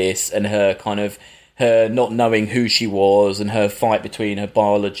crisis and her not knowing who she was and her fight between her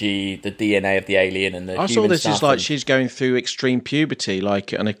biology, the DNA of the alien, and the I human saw this stuff as like and- she's going through extreme puberty,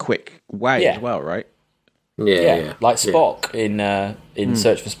 like in a quick way Yeah. as well, right? Yeah. like Spock in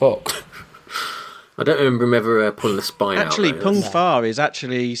Search for Spock. I don't remember him ever pulling the spine Actually, out. though. Pung Fa is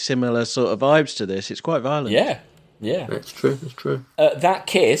actually similar sort of vibes to this. It's quite violent. Yeah. That's true. That's true. That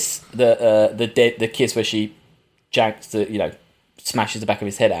kiss, the kiss where she smashes the back of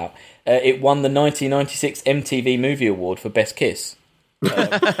his head out. It won the 1996 MTV Movie Award for Best Kiss. And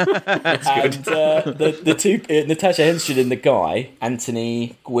the two, Natasha Henstridge and the guy,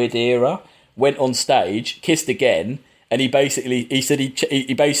 Anthony Guidera, went on stage, kissed again, and he basically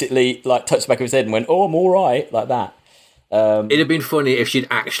like touched the back of his head and went, "Oh, I'm all right," like that. It'd have been funny if she'd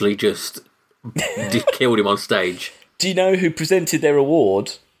actually just killed him on stage. Do you know who presented their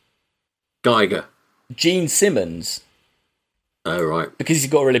award? Geiger. Gene Simmons, Oh, right. because he's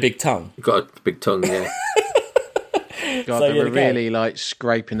got a really big tongue. You've got a big tongue, yeah. God, So, they yeah, were the guy- really like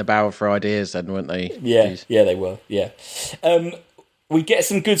scraping the barrel for ideas then, weren't they? Yeah, Jeez. yeah, they were. Yeah, we get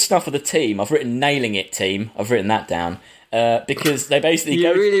some good stuff for the team. I've written "nailing it" team. I've written that down because they basically You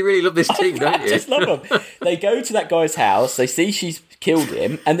go. really, really love this team, don't I you? just love them. They go to that guy's house. They see she's killed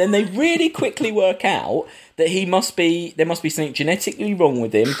him, and then they really quickly work out that there must be something genetically wrong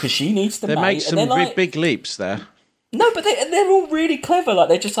with him because she needs to They mate. make And some they're like, big leaps there. no, but they're all really clever. Like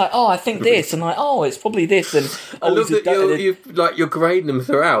they're just like, oh, I think this, and like, oh, it's probably this, and I love he's a that you're grading them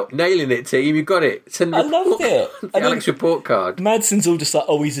throughout. Nailing it, team. You got it. Send the I loved report- it. the And Alex then- report card. Madsen's all just like,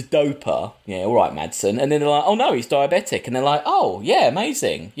 oh, he's a doper. Yeah, all right, Madsen. And then they're like, oh no, he's diabetic. And they're like, oh yeah,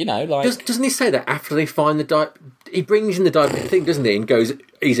 amazing. You know, like Doesn't he say that after they find the he brings in the diabetic thing, doesn't he? And goes,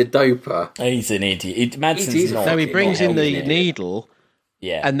 he's a doper. he's an idiot. Madsen's He's not. No, he brings in not the an idiot. needle,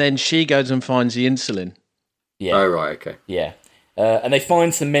 Yeah, and then she goes and finds the insulin. yeah, Oh, right, okay. yeah. And they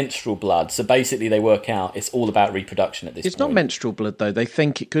find some menstrual blood, so basically they work out it's all about reproduction at this point. It's not menstrual blood, though. They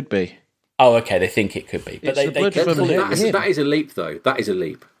think it could be. Oh, okay, they think it could be. But It's the blood from him. That is a leap, though. That is a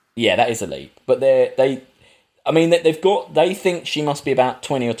leap. Yeah, that is a leap. But they think she must be about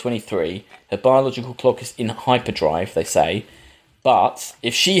 20 or 23. Her biological clock is in hyperdrive, they say. But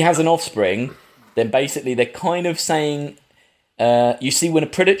if she has an offspring, then basically they're kind of saying, you see, when a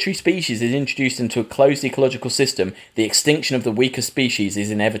predatory species is introduced into a closed ecological system, the extinction of the weaker species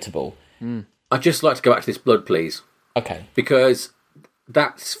is inevitable. I'd just like to go back to this blood, please. Okay. Because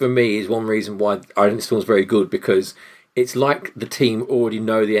that's, for me, is one reason why I think this film's very good, because it's like the team already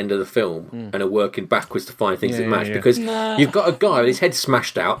know the end of the film and are working backwards to find things that match. Because you've got a guy with his head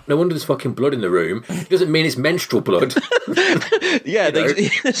smashed out. No wonder there's fucking blood in the room. It doesn't mean it's menstrual blood.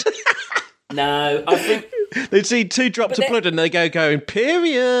 No, I think... They'd see 2 drops of blood and they going,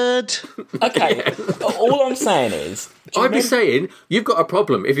 period. Okay, all I'm saying is... I'd be saying, you've got a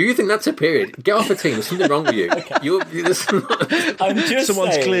problem. If you think that's a period, get off the team. There's something wrong with you. I'm just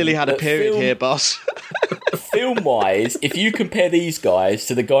Someone's saying clearly had a that period here, boss. Film-wise, if you compare these guys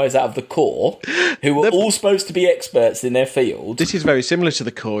to the guys out of the Corps, who were all supposed to be experts in their field... This is very similar to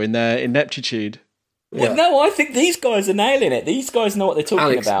the Corps in their ineptitude. Well, no, I think these guys are nailing it. These guys know what they're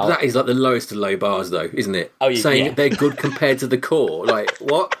talking about. That is like the lowest of low bars, though, isn't it? Oh, Saying they're good compared to the Corps. Like,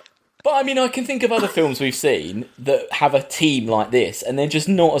 what? But, I mean, I can think of other films we've seen that have a team like this, and they're just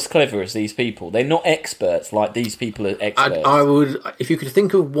not as clever as these people. They're not experts like these people are experts. I would, if you could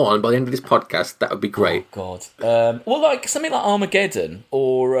think of one by the end of this podcast, that would be great. Oh, God. Well, like, something like Armageddon,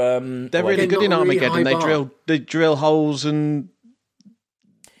 or... they're really good in Armageddon. They drill holes, and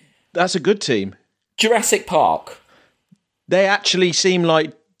that's a good team. Jurassic Park. They actually seem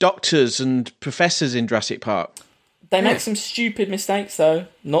like doctors and professors in Jurassic Park. They make some stupid mistakes, though.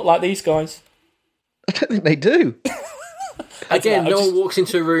 Not like these guys. I don't think they do. Again, no one walks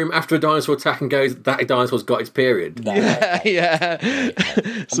into a room after a dinosaur attack and goes, that dinosaur's got its period. No, Yeah.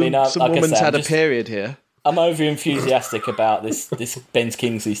 Some woman's had a period here. I'm over enthusiastic about this Ben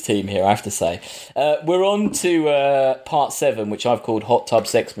Kingsley's team here, I have to say. We're on to part 7, which I've called Hot Tub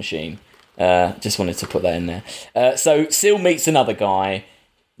Sex Machine. Just wanted to put that in there. So Seal meets another guy.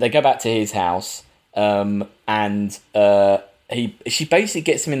 They go back to his house, and she basically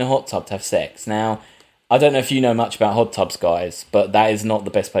gets him in a hot tub to have sex. Now, I don't know if you know much about hot tubs, guys, but that is not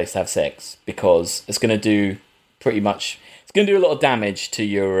the best place to have sex, because it's going to do a lot of damage to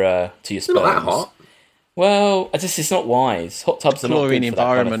your sperms. It's not that hot. Well, it's not wise. Hot tubs are not good for environment. that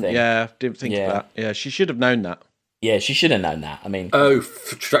kind of thing. Yeah, didn't think of that. Yeah, she should have known that. Yeah, she should have known that. I mean... Oh,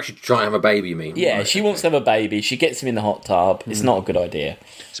 to actually try and have a baby, you mean? Yeah, she wants to have a baby. She gets him in the hot tub. It's not a good idea.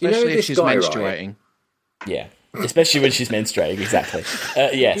 Especially if she's menstruating. Right? Yeah, especially when she's menstruating, exactly.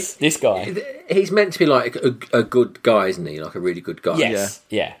 Yes, this guy. He's meant to be like a good guy, isn't he? Like a really good guy. Yes,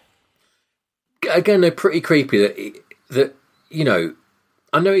 yeah. Again, they're pretty creepy that you know...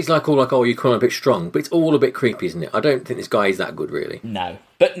 I know he's like, oh, you're kind of a bit strong, but it's all a bit creepy, isn't it? I don't think this guy is that good, really. No.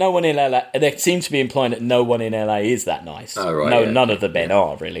 But no one in LA... They seem to be implying that no one in LA is that nice. Oh, right, no, none of the men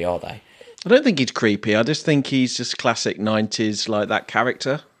are, really, are they? I don't think he's creepy. I just think he's just classic 90s, like that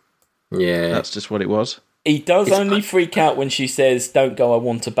character. Yeah. That's just what it was. He does only freak out when she says, don't go, I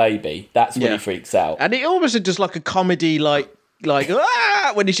want a baby. That's when he freaks out. And it almost just like a comedy, like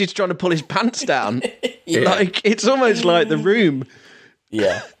when he's just trying to pull his pants down. Like, it's almost like The Room.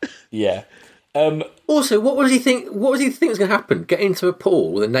 Yeah. Also, what was he think was going to happen? Get into a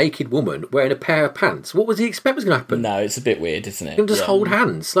pool with a naked woman wearing a pair of pants? What was he expect was going to happen? No, it's a bit weird, isn't it? He'll just hold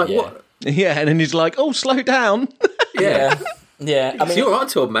hands. Like, what? Yeah, and then he's like, oh, slow down. Yeah. I mean, you're right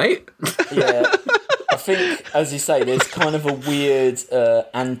to him, mate. Yeah. I think, as you say, there's kind of a weird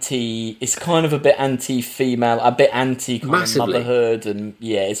it's kind of a bit anti-female, a bit anti kind of motherhood, and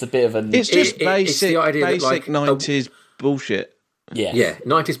it's a bit of It's just basic the idea that, like, 90s bullshit. Yeah,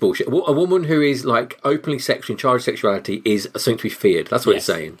 90s bullshit. A woman who is like openly sexual, in charge of sexuality, is something to be feared. That's what it's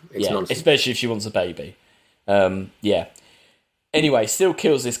saying. It's nonsense. Especially if she wants a baby. Anyway, still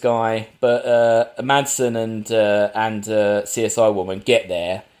kills this guy, but Madsen and CSI woman get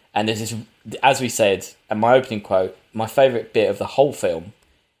there, and there's this, as we said, and my opening quote, my favourite bit of the whole film.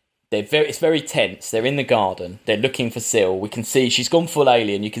 It's very tense. They're in the garden. They're looking for Sil. We can see she's gone full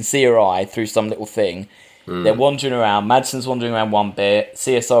alien. You can see her eye through some little thing. They're wandering around. Madsen's wandering around one bit.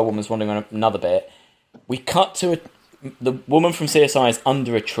 CSI woman's wandering around another bit. We cut to the woman from CSI is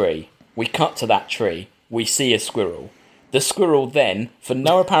under a tree. We cut to that tree. We see a squirrel. The squirrel then, for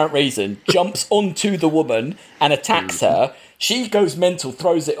no apparent reason, jumps onto the woman and attacks her. She goes mental,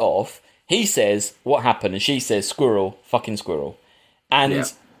 throws it off. He says, what happened? And she says, squirrel, fucking squirrel.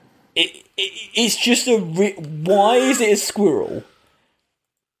 And It's just why is it a squirrel?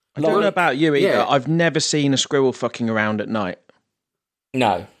 I don't know about you either. Yeah. I've never seen a squirrel fucking around at night.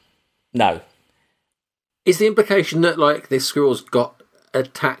 No. Is the implication that like this squirrel's got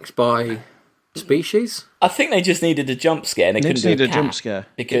attacked by species? I think they just needed a jump scare and they couldn't do a cat, jump scare.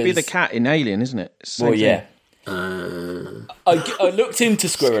 because It'd be the cat in Alien, isn't it? It's the Well, same yeah. thing. I looked into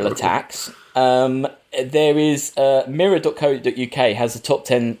squirrel attacks. There is mirror.co.uk has the top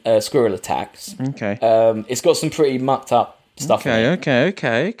 10 squirrel attacks. Okay. It's got some pretty mucked up stuff in it.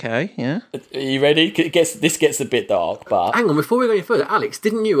 Okay, yeah. Are you ready? This gets a bit dark, but Hang on, before we go any further, Alex,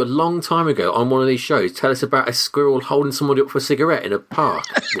 didn't you a long time ago on one of these shows tell us about a squirrel holding somebody up for a cigarette in a park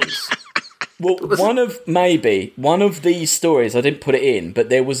once? well, one of these stories, I didn't put it in, but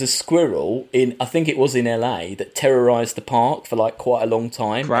there was a squirrel I think it was in LA, that terrorised the park for like quite a long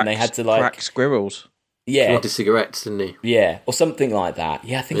time, and they had to crack squirrels. He wanted cigarettes, didn't he? Yeah, or something like that.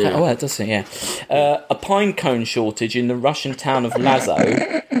 Yeah, I think that does it, yeah. A pine cone shortage in the Russian town of Lazo.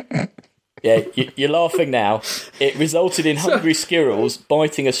 Yeah, you're laughing now. It resulted in hungry squirrels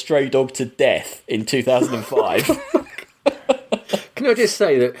biting a stray dog to death in 2005. Can I just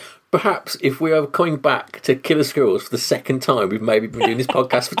say that perhaps if we are coming back to Killer Squirrels for the second time, we've maybe been doing this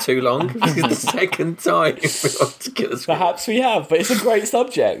podcast for too long. This is the second time we're on to Killer Squirrels. Perhaps we have, but it's a great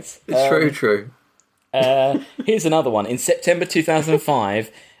subject. It's true. Here's another one. In September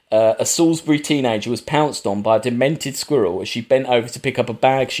 2005, a Salisbury teenager was pounced on by a demented squirrel as she bent over to pick up a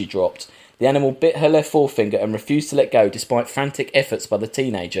bag she dropped. The animal bit her left forefinger and refused to let go despite frantic efforts by the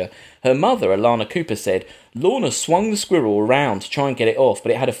teenager. Her mother, Alana Cooper, said, Lorna swung the squirrel around to try and get it off,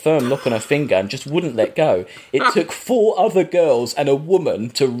 but it had a firm lock on her finger and just wouldn't let go. It took 4 other girls and a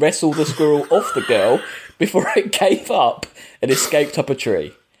woman to wrestle the squirrel off the girl before it gave up and escaped up a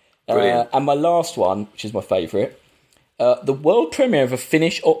tree. And my last one, which is my favourite, the world premiere of a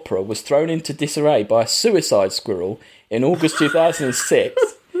Finnish opera was thrown into disarray by a suicide squirrel in August 2006.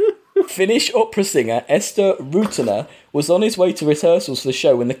 Finnish opera singer Esther Rutana was on his way to rehearsals for the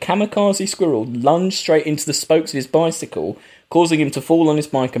show when the kamikaze squirrel lunged straight into the spokes of his bicycle, causing him to fall on his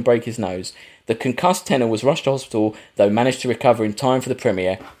bike and break his nose. The concussed tenor was rushed to hospital, though managed to recover in time for the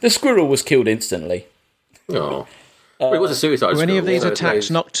premiere. The squirrel was killed instantly. Oh. Well, it was a suicide Were any of these squirrel, attacks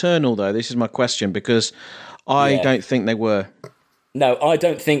nocturnal, though? This is my question, because I don't think they were. No, I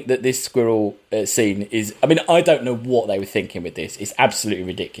don't think that this squirrel scene is... I mean, I don't know what they were thinking with this. It's absolutely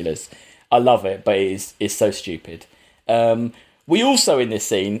ridiculous. I love it, but it's so stupid. We also, in this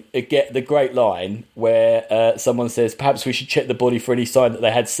scene, get the great line where someone says, perhaps we should check the body for any sign that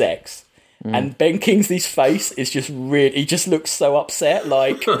they had sex. And Ben Kingsley's face is just really... He just looks so upset,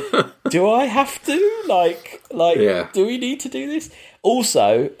 like, do I have to? Like, do we need to do this?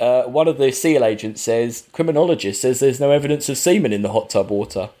 Also, one of the SEAL agents criminologist says there's no evidence of semen in the hot tub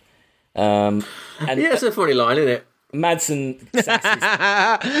water. And it's a funny line, isn't it? Madsen...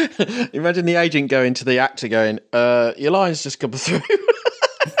 Imagine the agent going to the actor going, your line's just come through.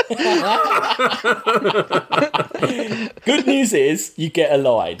 Good news is you get a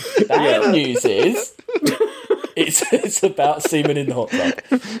line. Bad news is it's about semen in the hot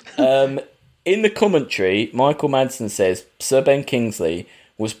tub. In the commentary, Michael Madsen says Sir Ben Kingsley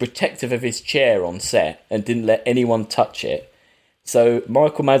was protective of his chair on set and didn't let anyone touch it. So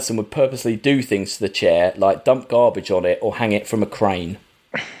Michael Madsen would purposely do things to the chair, like dump garbage on it or hang it from a crane.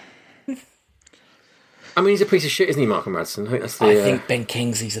 I mean, he's a piece of shit, isn't he, Michael Madsen? I think Ben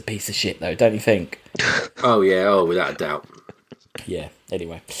Kingsley's a piece of shit, though, don't you think? Without a doubt. Yeah,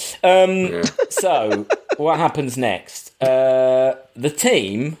 anyway. So, what happens next? The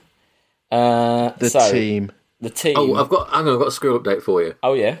team... The team. Oh, I've got a squirrel update for you.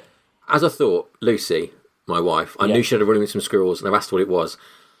 Oh, yeah? As I thought, Lucy, my wife, I knew she had a run with some squirrels, and I've asked her what it was.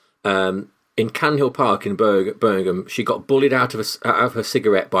 In Canhill Park in Birmingham, she got bullied out of her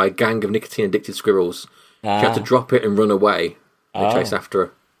cigarette by a gang of nicotine-addicted squirrels. She had to drop it and run away. They chased after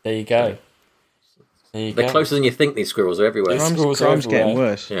her. There you go. They're closer than you think, these squirrels are everywhere. Crime's getting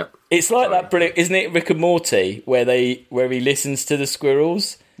worse. Yeah. It's like that brilliant, isn't it, Rick and Morty, where he listens to the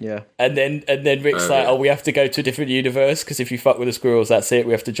squirrels? Yeah. And then Rick's we have to go to a different universe, because if you fuck with the squirrels, that's it,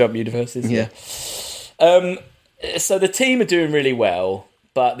 we have to jump universes. Yeah. So the team are doing really well,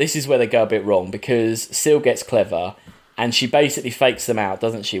 but this is where they go a bit wrong, because Seal gets clever, and she basically fakes them out,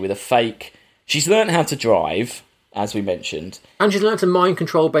 doesn't she, with a fake... She's learned how to drive, as we mentioned. And she's learned to mind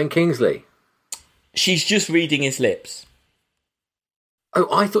control Ben Kingsley. She's just reading his lips. Oh,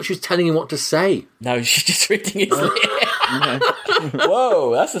 I thought she was telling him what to say. No, she's just reading his lips.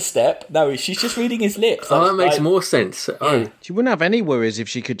 Whoa, that's a step. No, she's just reading his lips. That makes more sense. Yeah. Oh. She wouldn't have any worries if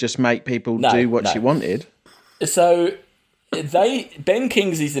she could just make people do what she wanted. So Ben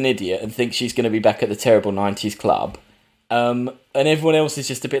Kingsley's an idiot and thinks she's going to be back at the terrible 90s club. And everyone else is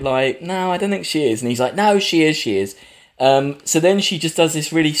just a bit like, no, I don't think she is. And he's like, no, she is. So then she just does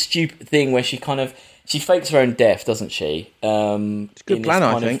this really stupid thing where she fakes her own death, doesn't she? It's a good plan,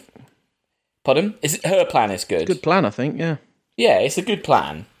 I think. Pardon? Her plan is good? Good plan, I think, yeah. Yeah, it's a good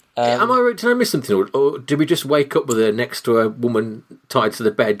plan. Am I right? Did I miss something? Or did we just wake up with her next to a woman tied to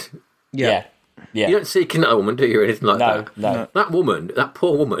the bed? Yeah. You don't see that woman, do you, or anything like that? No. That woman, that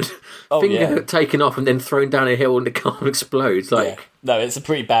poor woman, finger taken off and then thrown down a hill and the car explodes. Like, yeah. No, it's a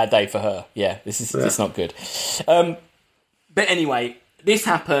pretty bad day for her. Yeah, this is not good. But anyway, this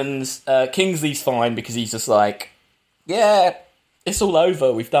happens. Kingsley's fine because he's just like, yeah, it's all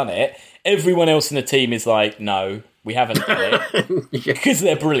over. We've done it. Everyone else in the team is like, no, we haven't done it. Because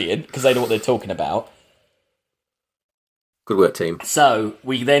they're brilliant, because they know what they're talking about. Good work, team. So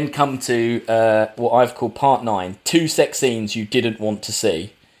we then come to what I've called part 9, 2 sex scenes you didn't want to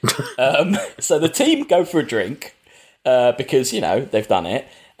see. So the team go for a drink because, they've done it.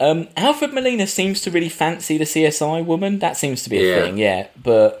 Alfred Molina seems to really fancy the CSI woman. That seems to be a thing, yeah.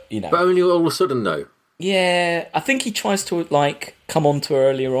 But, But only all of a sudden, though. Yeah, I think he tries to, come on to her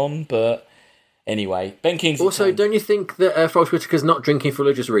earlier on, but... Anyway, Ben Kingsley. Also, don't you think that Forrest Whitaker's not drinking for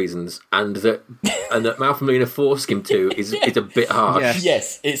religious reasons, and that Alfred Molina forced him to is a bit harsh?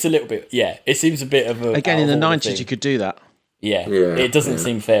 Yes, it's a little bit. Yeah, it seems a bit of a. Again, in the 90s, you could do that. Yeah, it doesn't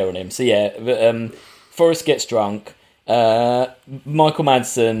seem fair on him. So but, Forrest gets drunk. Michael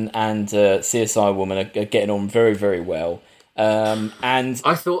Madsen and CSI woman are getting on very, very well. And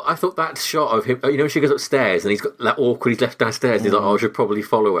I thought that shot of him, when she goes upstairs and he's got that awkward, he's left downstairs and he's like, I should probably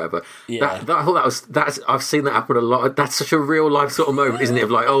follow whatever. Yeah. I thought that's I've seen that happen a lot. That's such a real life sort of moment, isn't it?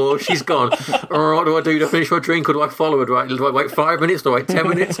 Of like, oh, she's gone. What do I do? Do I finish my drink or do I follow her? Do I wait 5 minutes? Do I wait 10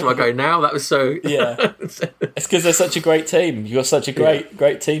 minutes? Do I go now? That was so... Yeah. It's because they're such a great team. You've got such a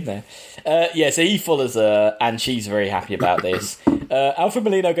great team there. So he follows her and she's very happy about this. Alfred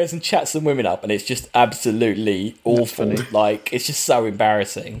Molina goes and chats some women up and it's just absolutely awful. It's just so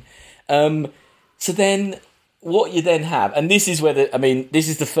embarrassing. So then what you then have, and this is where this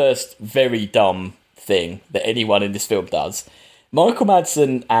is the first very dumb thing that anyone in this film does. Michael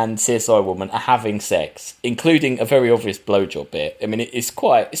Madsen and CSI woman are having sex, including a very obvious blowjob bit. I mean, it's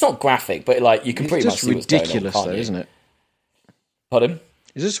not graphic, but you can pretty much see what's going on. It's ridiculous, though, isn't it? Pardon?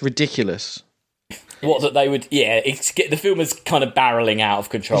 It's just ridiculous. What that they would, the film is kind of barreling out of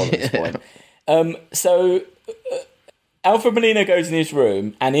control at this point. So Alfred Molina goes in his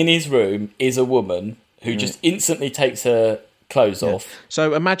room, and in his room is a woman who just instantly takes her clothes off.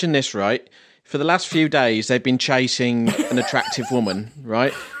 So imagine this, right? For the last few days, they've been chasing an attractive woman,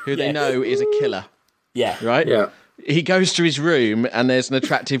 right? Who they know is a killer. Yeah. Right? Yeah. He goes to his room, and there's an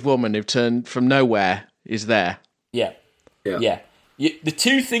attractive woman who turned from nowhere is there. Yeah. Yeah. Yeah. The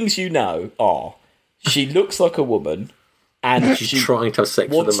two things are she looks like a woman and she's trying to have sex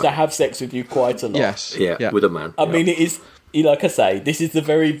with a man. wants to have sex with you quite a lot. Yes. Yeah, with a man. I mean, it is, like I say, this is the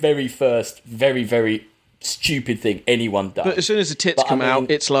very, very first, very, very stupid thing anyone does. But as soon as the tits come out,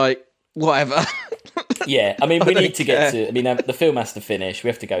 it's like, whatever. Yeah, I mean, we need to get to... I mean, the film has to finish. We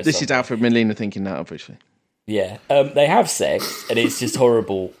have to go This is Alfred Molina thinking that, obviously. Yeah. They have sex, and it's just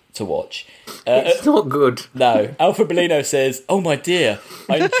horrible to watch. It's not good. No. Alfred Molina says, oh, my dear,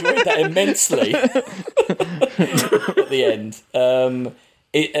 I enjoyed that immensely. At the end.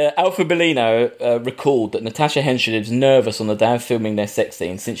 Alfred Molina recalled that Natasha Henstridge was nervous on the day of filming their sex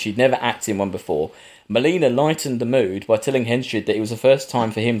scene since she'd never acted in one before. Molina lightened the mood by telling Henstridge that it was the first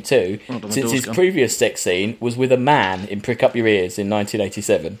time for him too, since his previous sex scene was with a man in Prick Up Your Ears in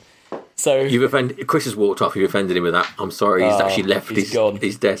 1987. So Chris has walked off. You've offended him with that. I'm sorry. He's actually left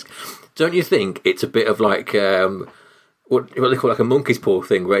his desk. Don't you think it's a bit of like what they call like a monkey's paw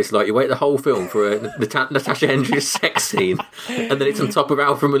thing, where it's like you wait the whole film for a Natasha Henstridge sex scene, and then it's on top of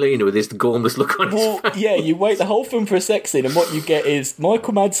Alfred Molina with this gormless look on his face. Yeah, you wait the whole film for a sex scene, and what you get is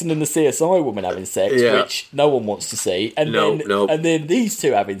Michael Madsen and the CSI woman having sex, which no one wants to see, and then these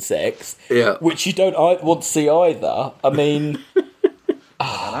two having sex, which you don't want to see either. I mean,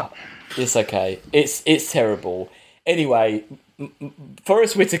 it's okay. It's terrible. Anyway,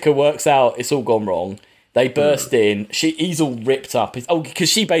 Forrest Whitaker works out it's all gone wrong. They burst in. He's all ripped up. Because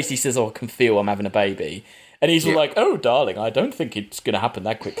she basically says, I can feel I'm having a baby. And he's all like, oh, darling, I don't think it's going to happen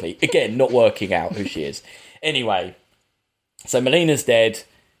that quickly. Again, not working out who she is. Anyway, so Molina's dead.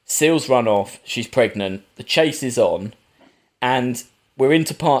 Seal's run off. She's pregnant. The chase is on. And we're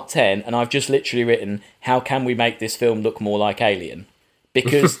into part 10, and I've just literally written, how can we make this film look more like Alien?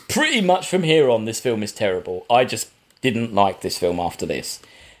 Because pretty much from here on, this film is terrible. I just didn't like this film after this.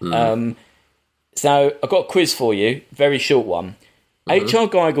 So I've got a quiz for you, very short one. H.R.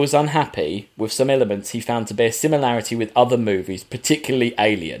 Geiger was unhappy with some elements he found to bear similarity with other movies, particularly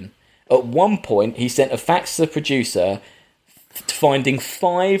Alien. At one point, he sent a fax to the producer finding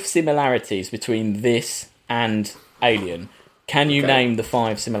 5 similarities between this and Alien. Can you name the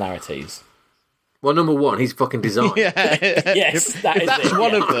 5 similarities? Well, number one, he's fucking designed. Yes, that is That's it.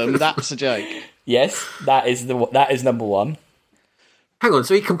 one of them. That's a joke. Yes, that is number one. Hang on,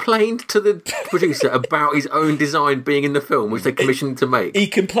 so he complained to the producer about his own design being in the film, which they commissioned to make. He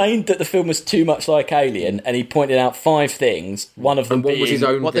complained that the film was too much like Alien, and he pointed out 5 things. One of them And what being was his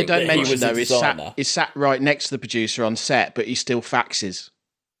own What they thing? don't that he mention, was a though, is designer. sat right next to the producer on set, but he still faxes.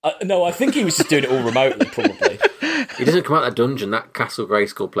 No, I think he was just doing it all remotely, probably. He doesn't come out of that dungeon, that Castle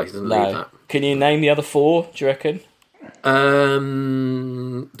Grayskull place. He doesn't leave No. that. Can you name the other 4, do you reckon?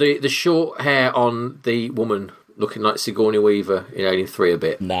 The short hair on the woman looking like Sigourney Weaver in Alien 3 a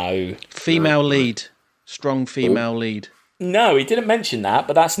bit. No. Female lead. Strong female lead. No, he didn't mention that,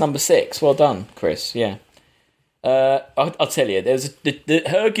 but that's number 6. Well done, Chris. Yeah. I'll tell you,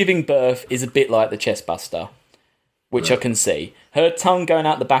 her giving birth is a bit like the Chestbuster, which I can see. Her tongue going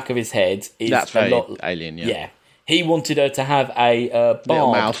out the back of his head is That's a very lot. Alien, yeah. Yeah. He wanted her to have a Little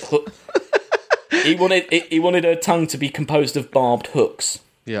barbed mouth. hook. He wanted her tongue to be composed of barbed hooks.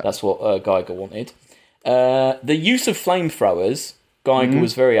 Yeah. That's what Geiger wanted. The use of flamethrowers, Geiger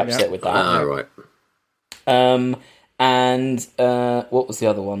was very upset with that. Ah, right. And what was the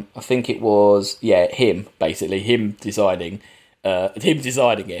other one? I think it was him designing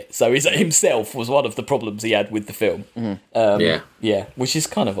it. So himself was one of the problems he had with the film. Yeah, which is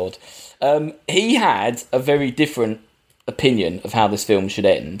kind of odd. He had a very different opinion of how this film should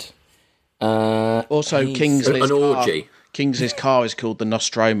end. Also, Kingsley's an orgy. Kingsley's car is called the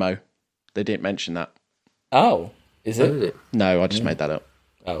Nostromo. They didn't mention that. Oh, is it? Is it? No, I just made that up.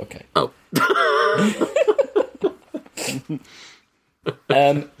 Oh, okay. Oh,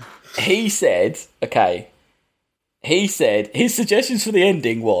 He said his suggestions for the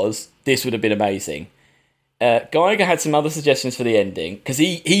ending was this would have been amazing. Geiger had some other suggestions for the ending because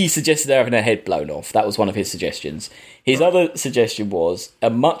he suggested having her head blown off. That was one of his suggestions. His other suggestion was a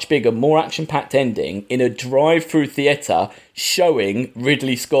much bigger, more action-packed ending in a drive-through theatre showing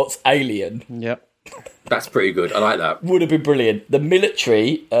Ridley Scott's Alien. Yep. that's pretty good. I like that. Would have been brilliant. The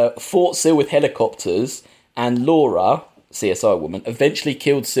military fought Sil with helicopters, and Laura, CSI woman, eventually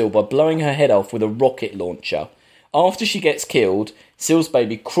killed Sil by blowing her head off with a rocket launcher. After she gets killed, Sil's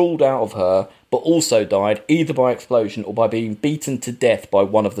baby crawled out of her, but also died either by explosion or by being beaten to death by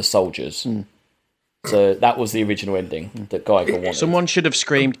one of the soldiers. So that was the original ending that Geiger wanted. Someone should have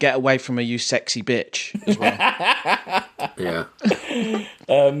screamed, "Get away from her, you sexy bitch," as well. Yeah.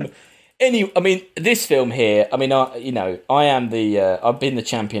 This film here. I am I've been the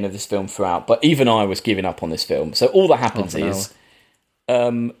champion of this film throughout, but even I was giving up on this film. So all that happens is,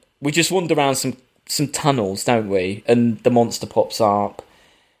 we just wander around some tunnels, don't we? And the monster pops up.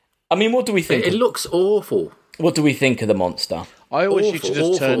 I mean, what do we think? It looks awful. What do we think of the monster? I always used to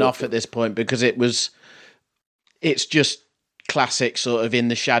just turn off awful. at this point because it's just classic sort of in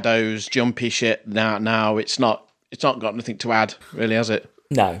the shadows, jumpy shit. Now it's not got anything to add, really, has it?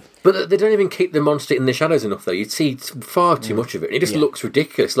 No. But they don't even keep the monster in the shadows enough, though. You'd see far too much of it. It just looks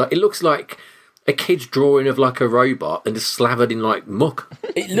ridiculous. Like it looks like a kid's drawing of like a robot and just slathered in like muck.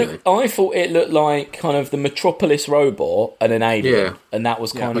 I thought it looked like kind of the Metropolis robot and an alien, and that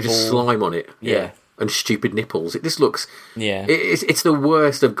was kind With of just all. slime on it. Yeah. And stupid nipples. It just looks. Yeah. It's the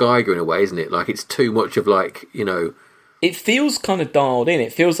worst of Geiger in a way, isn't it? Like it's too much of like It feels kind of dialed in.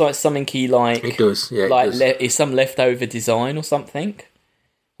 It feels like something he like. It does. Yeah. Like it does. is some leftover design or something.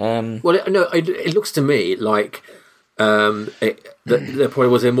 Well, it looks to me like there probably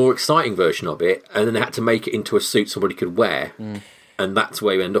was a more exciting version of it, and then they had to make it into a suit somebody could wear, and that's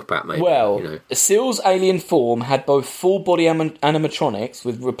where you end up at, maybe. Well, Sil's alien form had both full body animatronics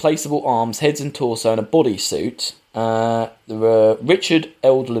with replaceable arms, heads, and torso, and a bodysuit. Richard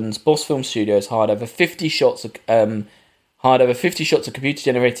Eldland's Boss Film Studios hired over 50 shots of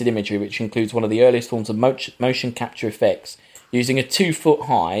computer-generated imagery, which includes one of the earliest forms of motion capture effects, using a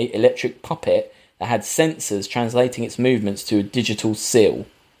 2-foot-high electric puppet that had sensors translating its movements to a digital Sil.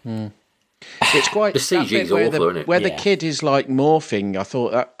 It's quite The CG that bit is where awful, isn't it? Where the Yeah. kid is like morphing. I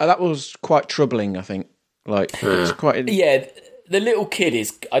thought that was quite troubling. I think it's quite. Yeah, the little kid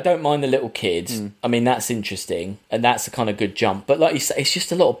is... I don't mind the little kid. I mean, that's interesting, and that's a kind of good jump. But like you say, it's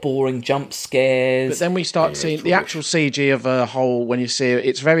just a lot of boring jump scares. But then we start seeing the actual CG of a whole. When you see it,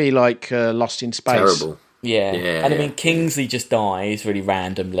 it's very like Lost in Space. Terrible. Yeah. And I mean, Kingsley just dies really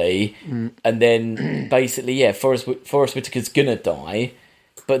randomly, and then basically, Forrest Whitaker's gonna die,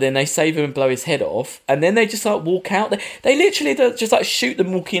 but then they save him and blow his head off, and then they just like walk out. They literally just like shoot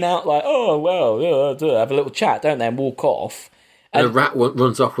them walking out, like, oh well, have a little chat, don't they, and walk off. And a rat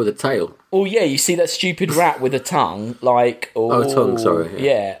runs off with a tail. Oh yeah, you see that stupid rat with a tongue, like tongue, sorry.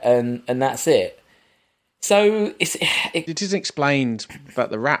 Yeah, and that's it. So it isn't explained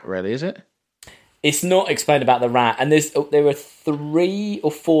about the rat, really, is it? It's not explained about the rat, and there were 3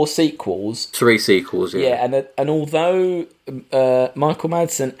 or 4 sequels. 3 sequels, yeah. Yeah, and although Michael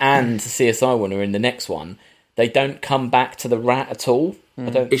Madsen and CSI one are in the next one, they don't come back to the rat at all.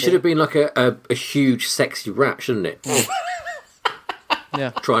 It should have been like a huge, sexy rat, shouldn't it?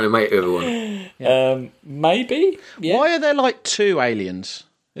 Yeah, trying to mate everyone. Maybe. Yeah. Why are there like 2 aliens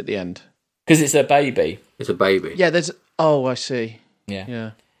at the end? Because it's a baby. It's a baby. Yeah, there's. Oh, I see.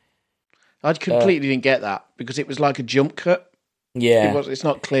 Yeah. I completely didn't get that because it was like a jump cut. Yeah. It's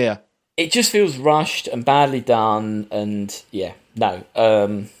not clear. It just feels rushed and badly done, and MGM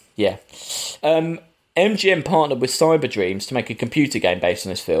partnered with Cyberdreams to make a computer game based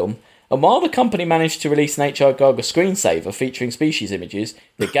on this film, and while the company managed to release an HR Gaga screensaver featuring species images,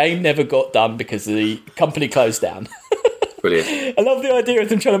 the game never got done because the company closed down. Brilliant. I love the idea of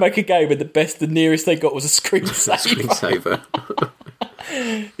them trying to make a game, and the nearest they got was a screensaver.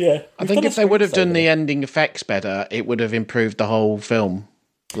 Yeah, I think if they would have done the ending effects better, it would have improved the whole film.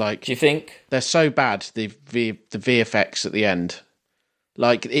 Like, do you think they're so bad? The VFX at the end,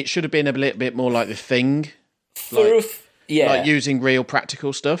 like it should have been a little bit more like The Thing, like using real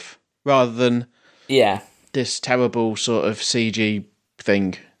practical stuff rather than this terrible sort of CG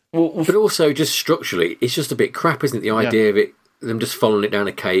thing. But also, just structurally, it's just a bit crap, isn't it? The idea of them just following it down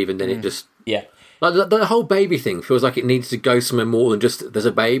a cave and then it just like the whole baby thing feels like it needs to go somewhere more than just there's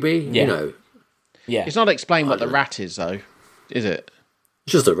a baby, you know. Yeah, it's not explained what the rat is, though, is it?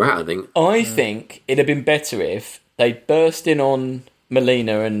 It's just a rat, I think. I think it'd have been better if they burst in on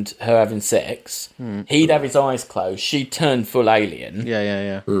Melina and her having sex. He'd have his eyes closed. She'd turn full alien.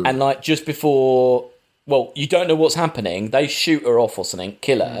 Yeah. And like just before, well, you don't know what's happening. They shoot her off or something,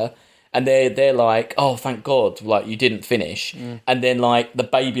 kill her. And they're like, oh, thank God, like, you didn't finish. And then, like, the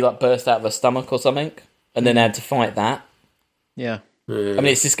baby, like, burst out of her stomach or something, and then had to fight that. Yeah. I mean,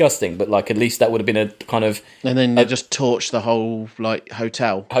 it's disgusting, but, like, at least that would have been a kind of... And then they just torched the whole, like,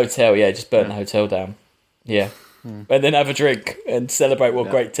 hotel. Just burnt the hotel down. Yeah. And then have a drink and celebrate what a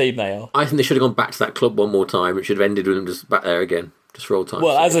great team they are. I think they should have gone back to that club one more time. It should have ended with them just back there again. Just for all time.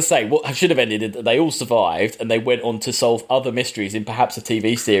 Well, as I say, what should have ended is that they all survived and they went on to solve other mysteries in perhaps a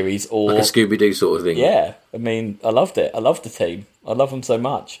TV series or... Like a Scooby-Doo sort of thing. Yeah. I mean, I loved it. I loved the team. I love them so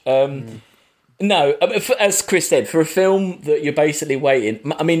much. No, I mean, as Chris said, for a film that you're basically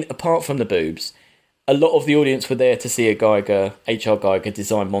waiting... I mean, apart from the boobs, a lot of the audience were there to see a HR Geiger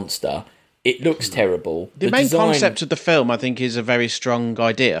design monster. It looks terrible. The main concept of the film, I think, is a very strong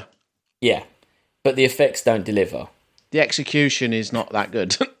idea. Yeah. But the effects don't deliver. The execution is not that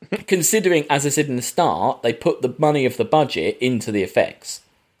good. Considering, as I said in the start, they put the money of the budget into the effects.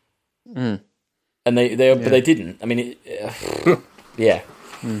 And but they didn't. I mean, Yeah.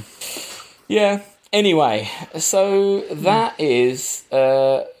 Anyway, so that is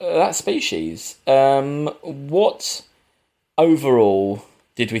that Species. What overall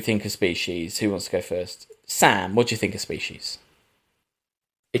did we think of Species? Who wants to go first? Sam, what do you think of Species?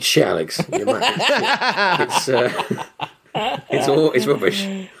 It's shit, Alex. You're mad. It's rubbish.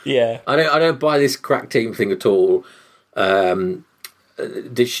 Yeah, I don't buy this crack team thing at all. The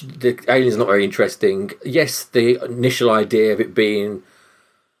alien's not very interesting. Yes, the initial idea of it being,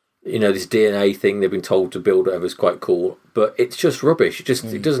 this DNA thing they've been told to build over is quite cool, but it's just rubbish. It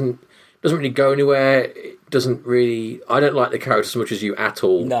doesn't really go anywhere. It doesn't really. I don't like the character as much as you at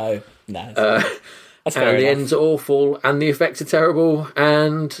all. No. And the end's awful, and the effects are terrible,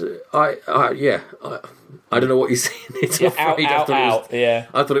 and I don't know what you're saying. It's afraid.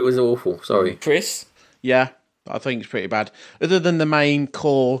 I thought it was awful. Sorry, Chris. Yeah, I think it's pretty bad. Other than the main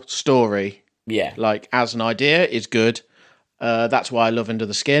core story, like as an idea, is good. That's why I love Under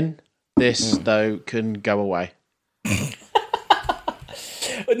the Skin. This though can go away.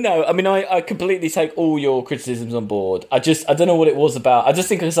 No, I mean, I completely take all your criticisms on board. I don't know what it was about. I just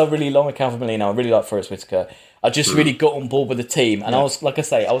think because I really like Alfred Molina, I really like Forrest Whitaker. I just really got on board with the team, and I was, like I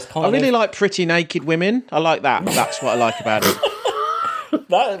say, I was kind of... I really like pretty naked women. I like that. That's what I like about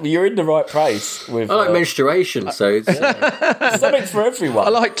it. You're in the right place. With I like menstruation, so it's something for everyone.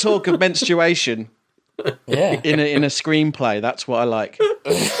 I like talk of menstruation. Yeah, in a screenplay. That's what I like.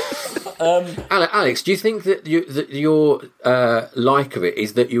 Alex, do you think that your like of it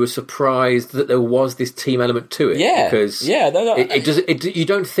is that you were surprised that there was this team element to it? Yeah, because no. You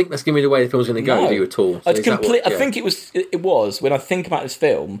don't think that's going to be the way the film's going to go, do you at all? So I think it was. When I think about this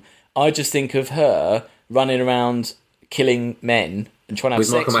film, I just think of her running around killing men and trying to have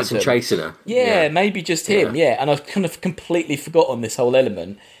sex Michael with Madsen them. chasing her. Yeah, maybe just him. Yeah, and I've kind of completely forgotten this whole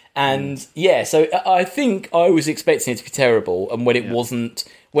element. And so I think I was expecting it to be terrible, and when it wasn't,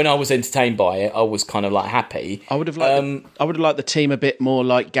 when I was entertained by it, I was kind of like happy. I would have liked the team a bit more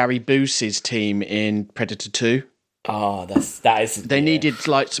like Gary Busey's team in Predator 2. Oh, that is. They needed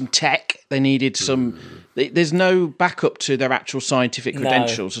like some tech. They needed some. There's no backup to their actual scientific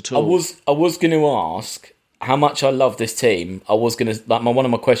credentials at all. I was going to ask how much I love this team. I was going to one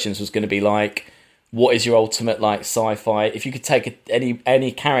of my questions was going to be like, what is your ultimate like sci-fi? If you could take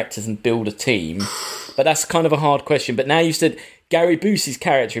any characters and build a team, but that's kind of a hard question. But now you said Gary Busey's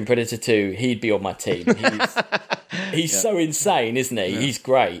character in Predator 2, he'd be on my team. He's so insane, isn't he? Yeah. He's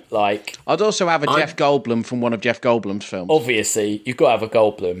great. Like, I'd also have a Jeff Goldblum from one of Jeff Goldblum's films. Obviously, you've got to have a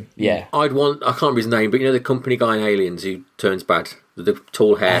Goldblum. Yeah, I can't remember his name, but you know the company guy in Aliens who turns bad, with the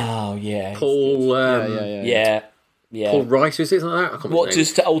tall hair. Oh yeah, Paul. Yeah. Paul Rice, is it something like that? I can't remember his name.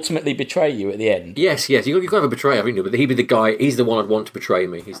 Just to ultimately betray you at the end? Yes. You've got to have a betrayer, haven't you? But he'd be the guy. He's the one I'd want to betray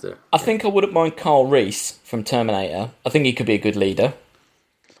me. I think I wouldn't mind Carl Reese from Terminator. I think he could be a good leader.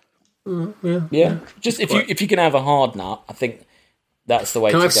 Yeah. Just if you can have a hard nut, I think that's the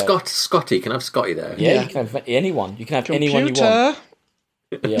way. Can I have go. Scotty? Can I have Scotty there? Yeah. You can have anyone. You can have anyone you want.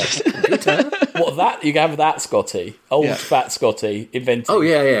 Yeah. What that? You can have that Scotty, fat Scotty, invented. Oh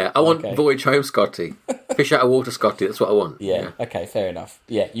yeah. I want Voyage Home Scotty, Fish Out of Water Scotty. That's what I want. Yeah. Okay. Fair enough.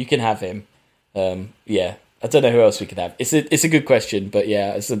 Yeah. You can have him. I don't know who else we could have. It's a good question, but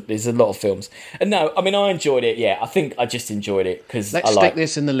yeah, it's a lot of films. And no, I mean I enjoyed it. Yeah, I think I just enjoyed it because let's stick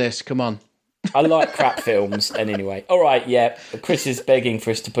this in the list. Come on. I like crap films, and anyway, all right. Yeah, Chris is begging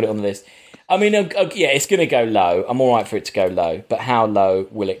for us to put it on the list. I mean, it's going to go low. I'm all right for it to go low, but how low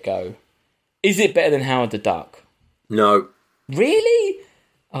will it go? Is it better than Howard the Duck? No. Really?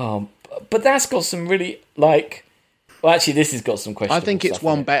 But that's got some really like. Well, actually, this has got some questions. I think it's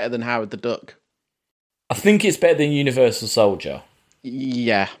one better than Howard the Duck. I think it's better than Universal Soldier.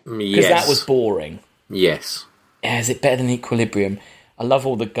 Yeah. Because that was boring. Yes. Yeah, is it better than Equilibrium? I love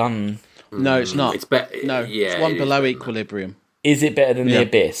all the gun. No, it's not. It's better. No, it's one below Equilibrium. Is it better than The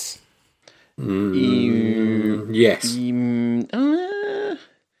Abyss? Yes.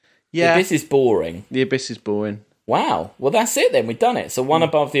 The Abyss is boring. The Abyss is boring. Wow. Well, that's it then. We've done it. So one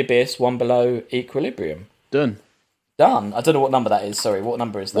above The Abyss, one below Equilibrium. Done. I don't know what number that is. Sorry, what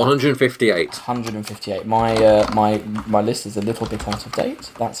number is that? 158. 158. My list is a little bit out of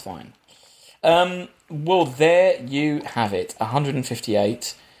date. That's fine. Well, there you have it.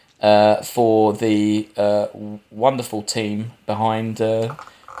 158 for the wonderful team behind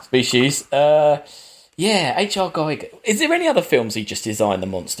Species. H.R. Giger. Is there any other films he just designed the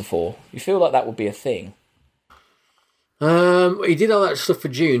monster for? You feel like that would be a thing? He did all that stuff for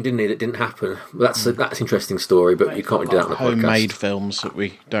June, didn't he? That didn't happen. That's an interesting story, but you can't do that on a podcast. Homemade films that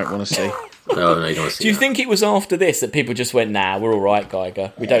we don't want to see. No, you don't want to see. Do you think it was after this that people just went, "Nah, we're all right,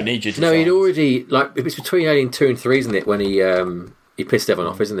 Giger. We don't need you to." No, he'd already it's between Alien 2 and 3, isn't it? When he pissed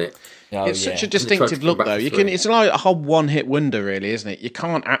everyone off, isn't it? It's such a distinctive look, though. It's like a whole one-hit wonder, really, isn't it? You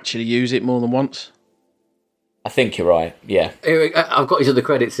can't actually use it more than once. I think you're right, yeah. I've got his other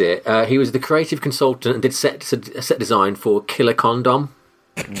credits here. He was the creative consultant and did set design for Killer Condom,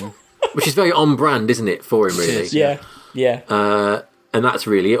 which is very on-brand, isn't it, for him, really? Yeah. And that's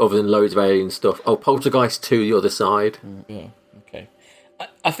really it, other than loads of alien stuff. Oh, Poltergeist 2, The Other Side. Yeah, okay.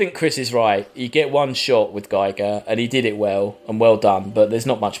 I think Chris is right. You get one shot with Giger, and he did it well, and well done, but there's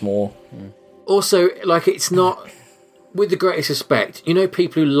not much more. Also, it's not... With the greatest respect,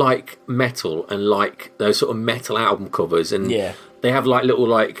 people who like metal and like those sort of metal album covers, and they have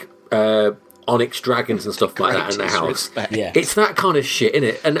little onyx dragons and stuff like that in their house. Yeah. It's that kind of shit, isn't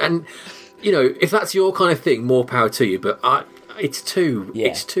it? And if that's your kind of thing, more power to you. But it's too.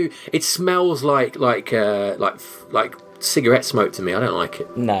 It smells like cigarette smoke to me. I don't like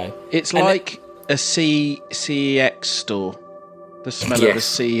it. No, it's like a CEX store. The smell of the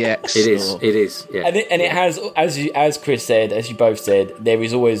CEX. It is. Yeah. And it has, as Chris said, as you both said, there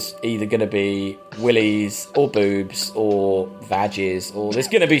is always either going to be willies or boobs or vages, or there's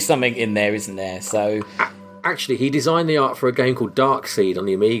going to be something in there, isn't there? So, actually, he designed the art for a game called Darkseid on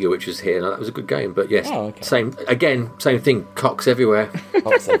the Amiga, which was here. Now, that was a good game, but yes, same thing. Cocks everywhere.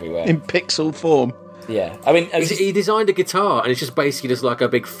 Cocks everywhere in pixel form. Yeah, I mean, he designed a guitar, and it's just basically just like a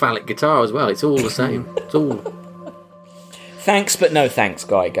big phallic guitar as well. It's all the same. It's all. Thanks, but no thanks,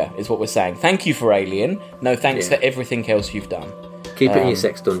 Geiger, is what we're saying. Thank you for Alien. No thanks for everything else you've done. Keep it in your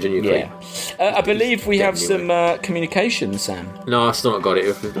sex dungeon, you Yeah. I believe we have some communication, Sam. No, I've still not got it.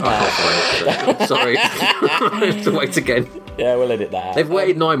 I can't find it. So. Sorry. I have to wait again. Yeah, we'll edit that out. They've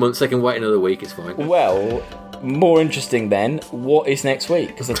waited 9 months, they can wait another week, it's fine. Well, more interesting then, what is next week?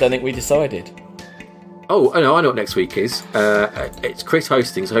 Because I don't think we decided. Oh, I know what next week is. It's Chris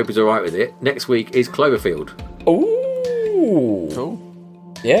hosting, so I hope he's alright with it. Next week is Cloverfield. Ooh. Cool.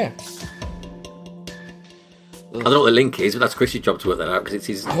 Yeah. I don't know what the link is, but that's Chris's job to work that out because it's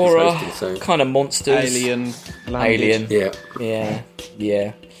his Horror, hosting. So kind of monsters. Alien. Alien.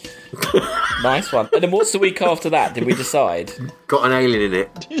 Yeah. Nice one. And then what's the week after that? Did we decide? got an alien in it.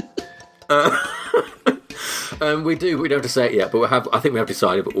 We don't have to say it yet, but I think we have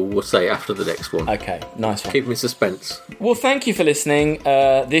decided, but we'll say it after the next one. Okay, nice one. Keep them in suspense. Well, thank you for listening.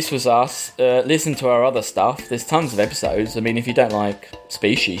 This was us. Listen to our other stuff. There's tons of episodes. I mean, if you don't like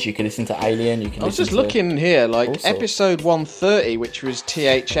Species, you can listen to Alien. You can. I was just looking here, like episode 130, which was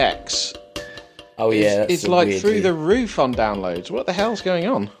THX. Oh yeah, it's like through the roof on downloads. What the hell's going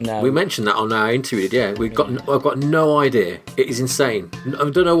on? No, we mentioned that on our interview. Yeah, I've got no idea. It is insane. I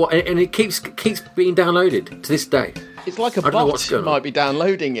don't know what, and it keeps being downloaded to this day. It's like a bot might be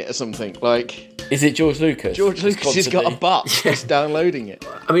downloading it or something. Like, is it George Lucas? George Lucas has got a bot just downloading it.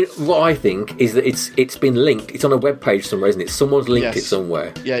 I mean, what I think is that it's been linked. It's on a web page somewhere, isn't it? Someone's linked it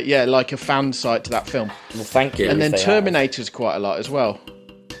somewhere. Yeah, like a fan site to that film. Well, thank you. And then Terminator's quite a lot as well.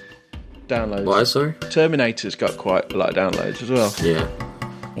 Downloads. What? Sorry. Terminator's got quite a lot of downloads as well. Yeah.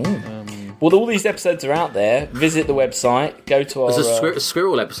 Well, all these episodes are out there. Visit the website. Go to our. There's a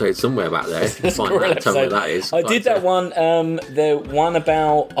squirrel episode somewhere back there. Tell me where that is. I did that one. The one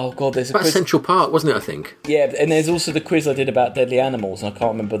about there's a about quiz. Central Park, wasn't it? I think. Yeah, and there's also the quiz I did about deadly animals, and I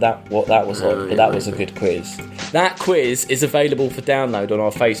can't remember what that was on, but that was a good quiz. That quiz is available for download on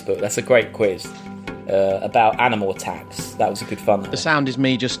our Facebook. That's a great quiz. About animal attacks. That was a good fun. The sound is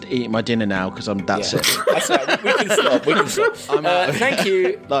me just eating my dinner now because that's it. That's right. We can stop. Thank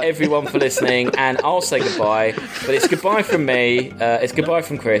you, everyone, for listening, and I'll say goodbye. But it's goodbye from me. It's goodbye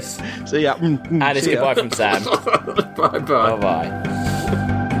from Chris. See ya. And it's goodbye from Sam. Bye bye. Bye bye.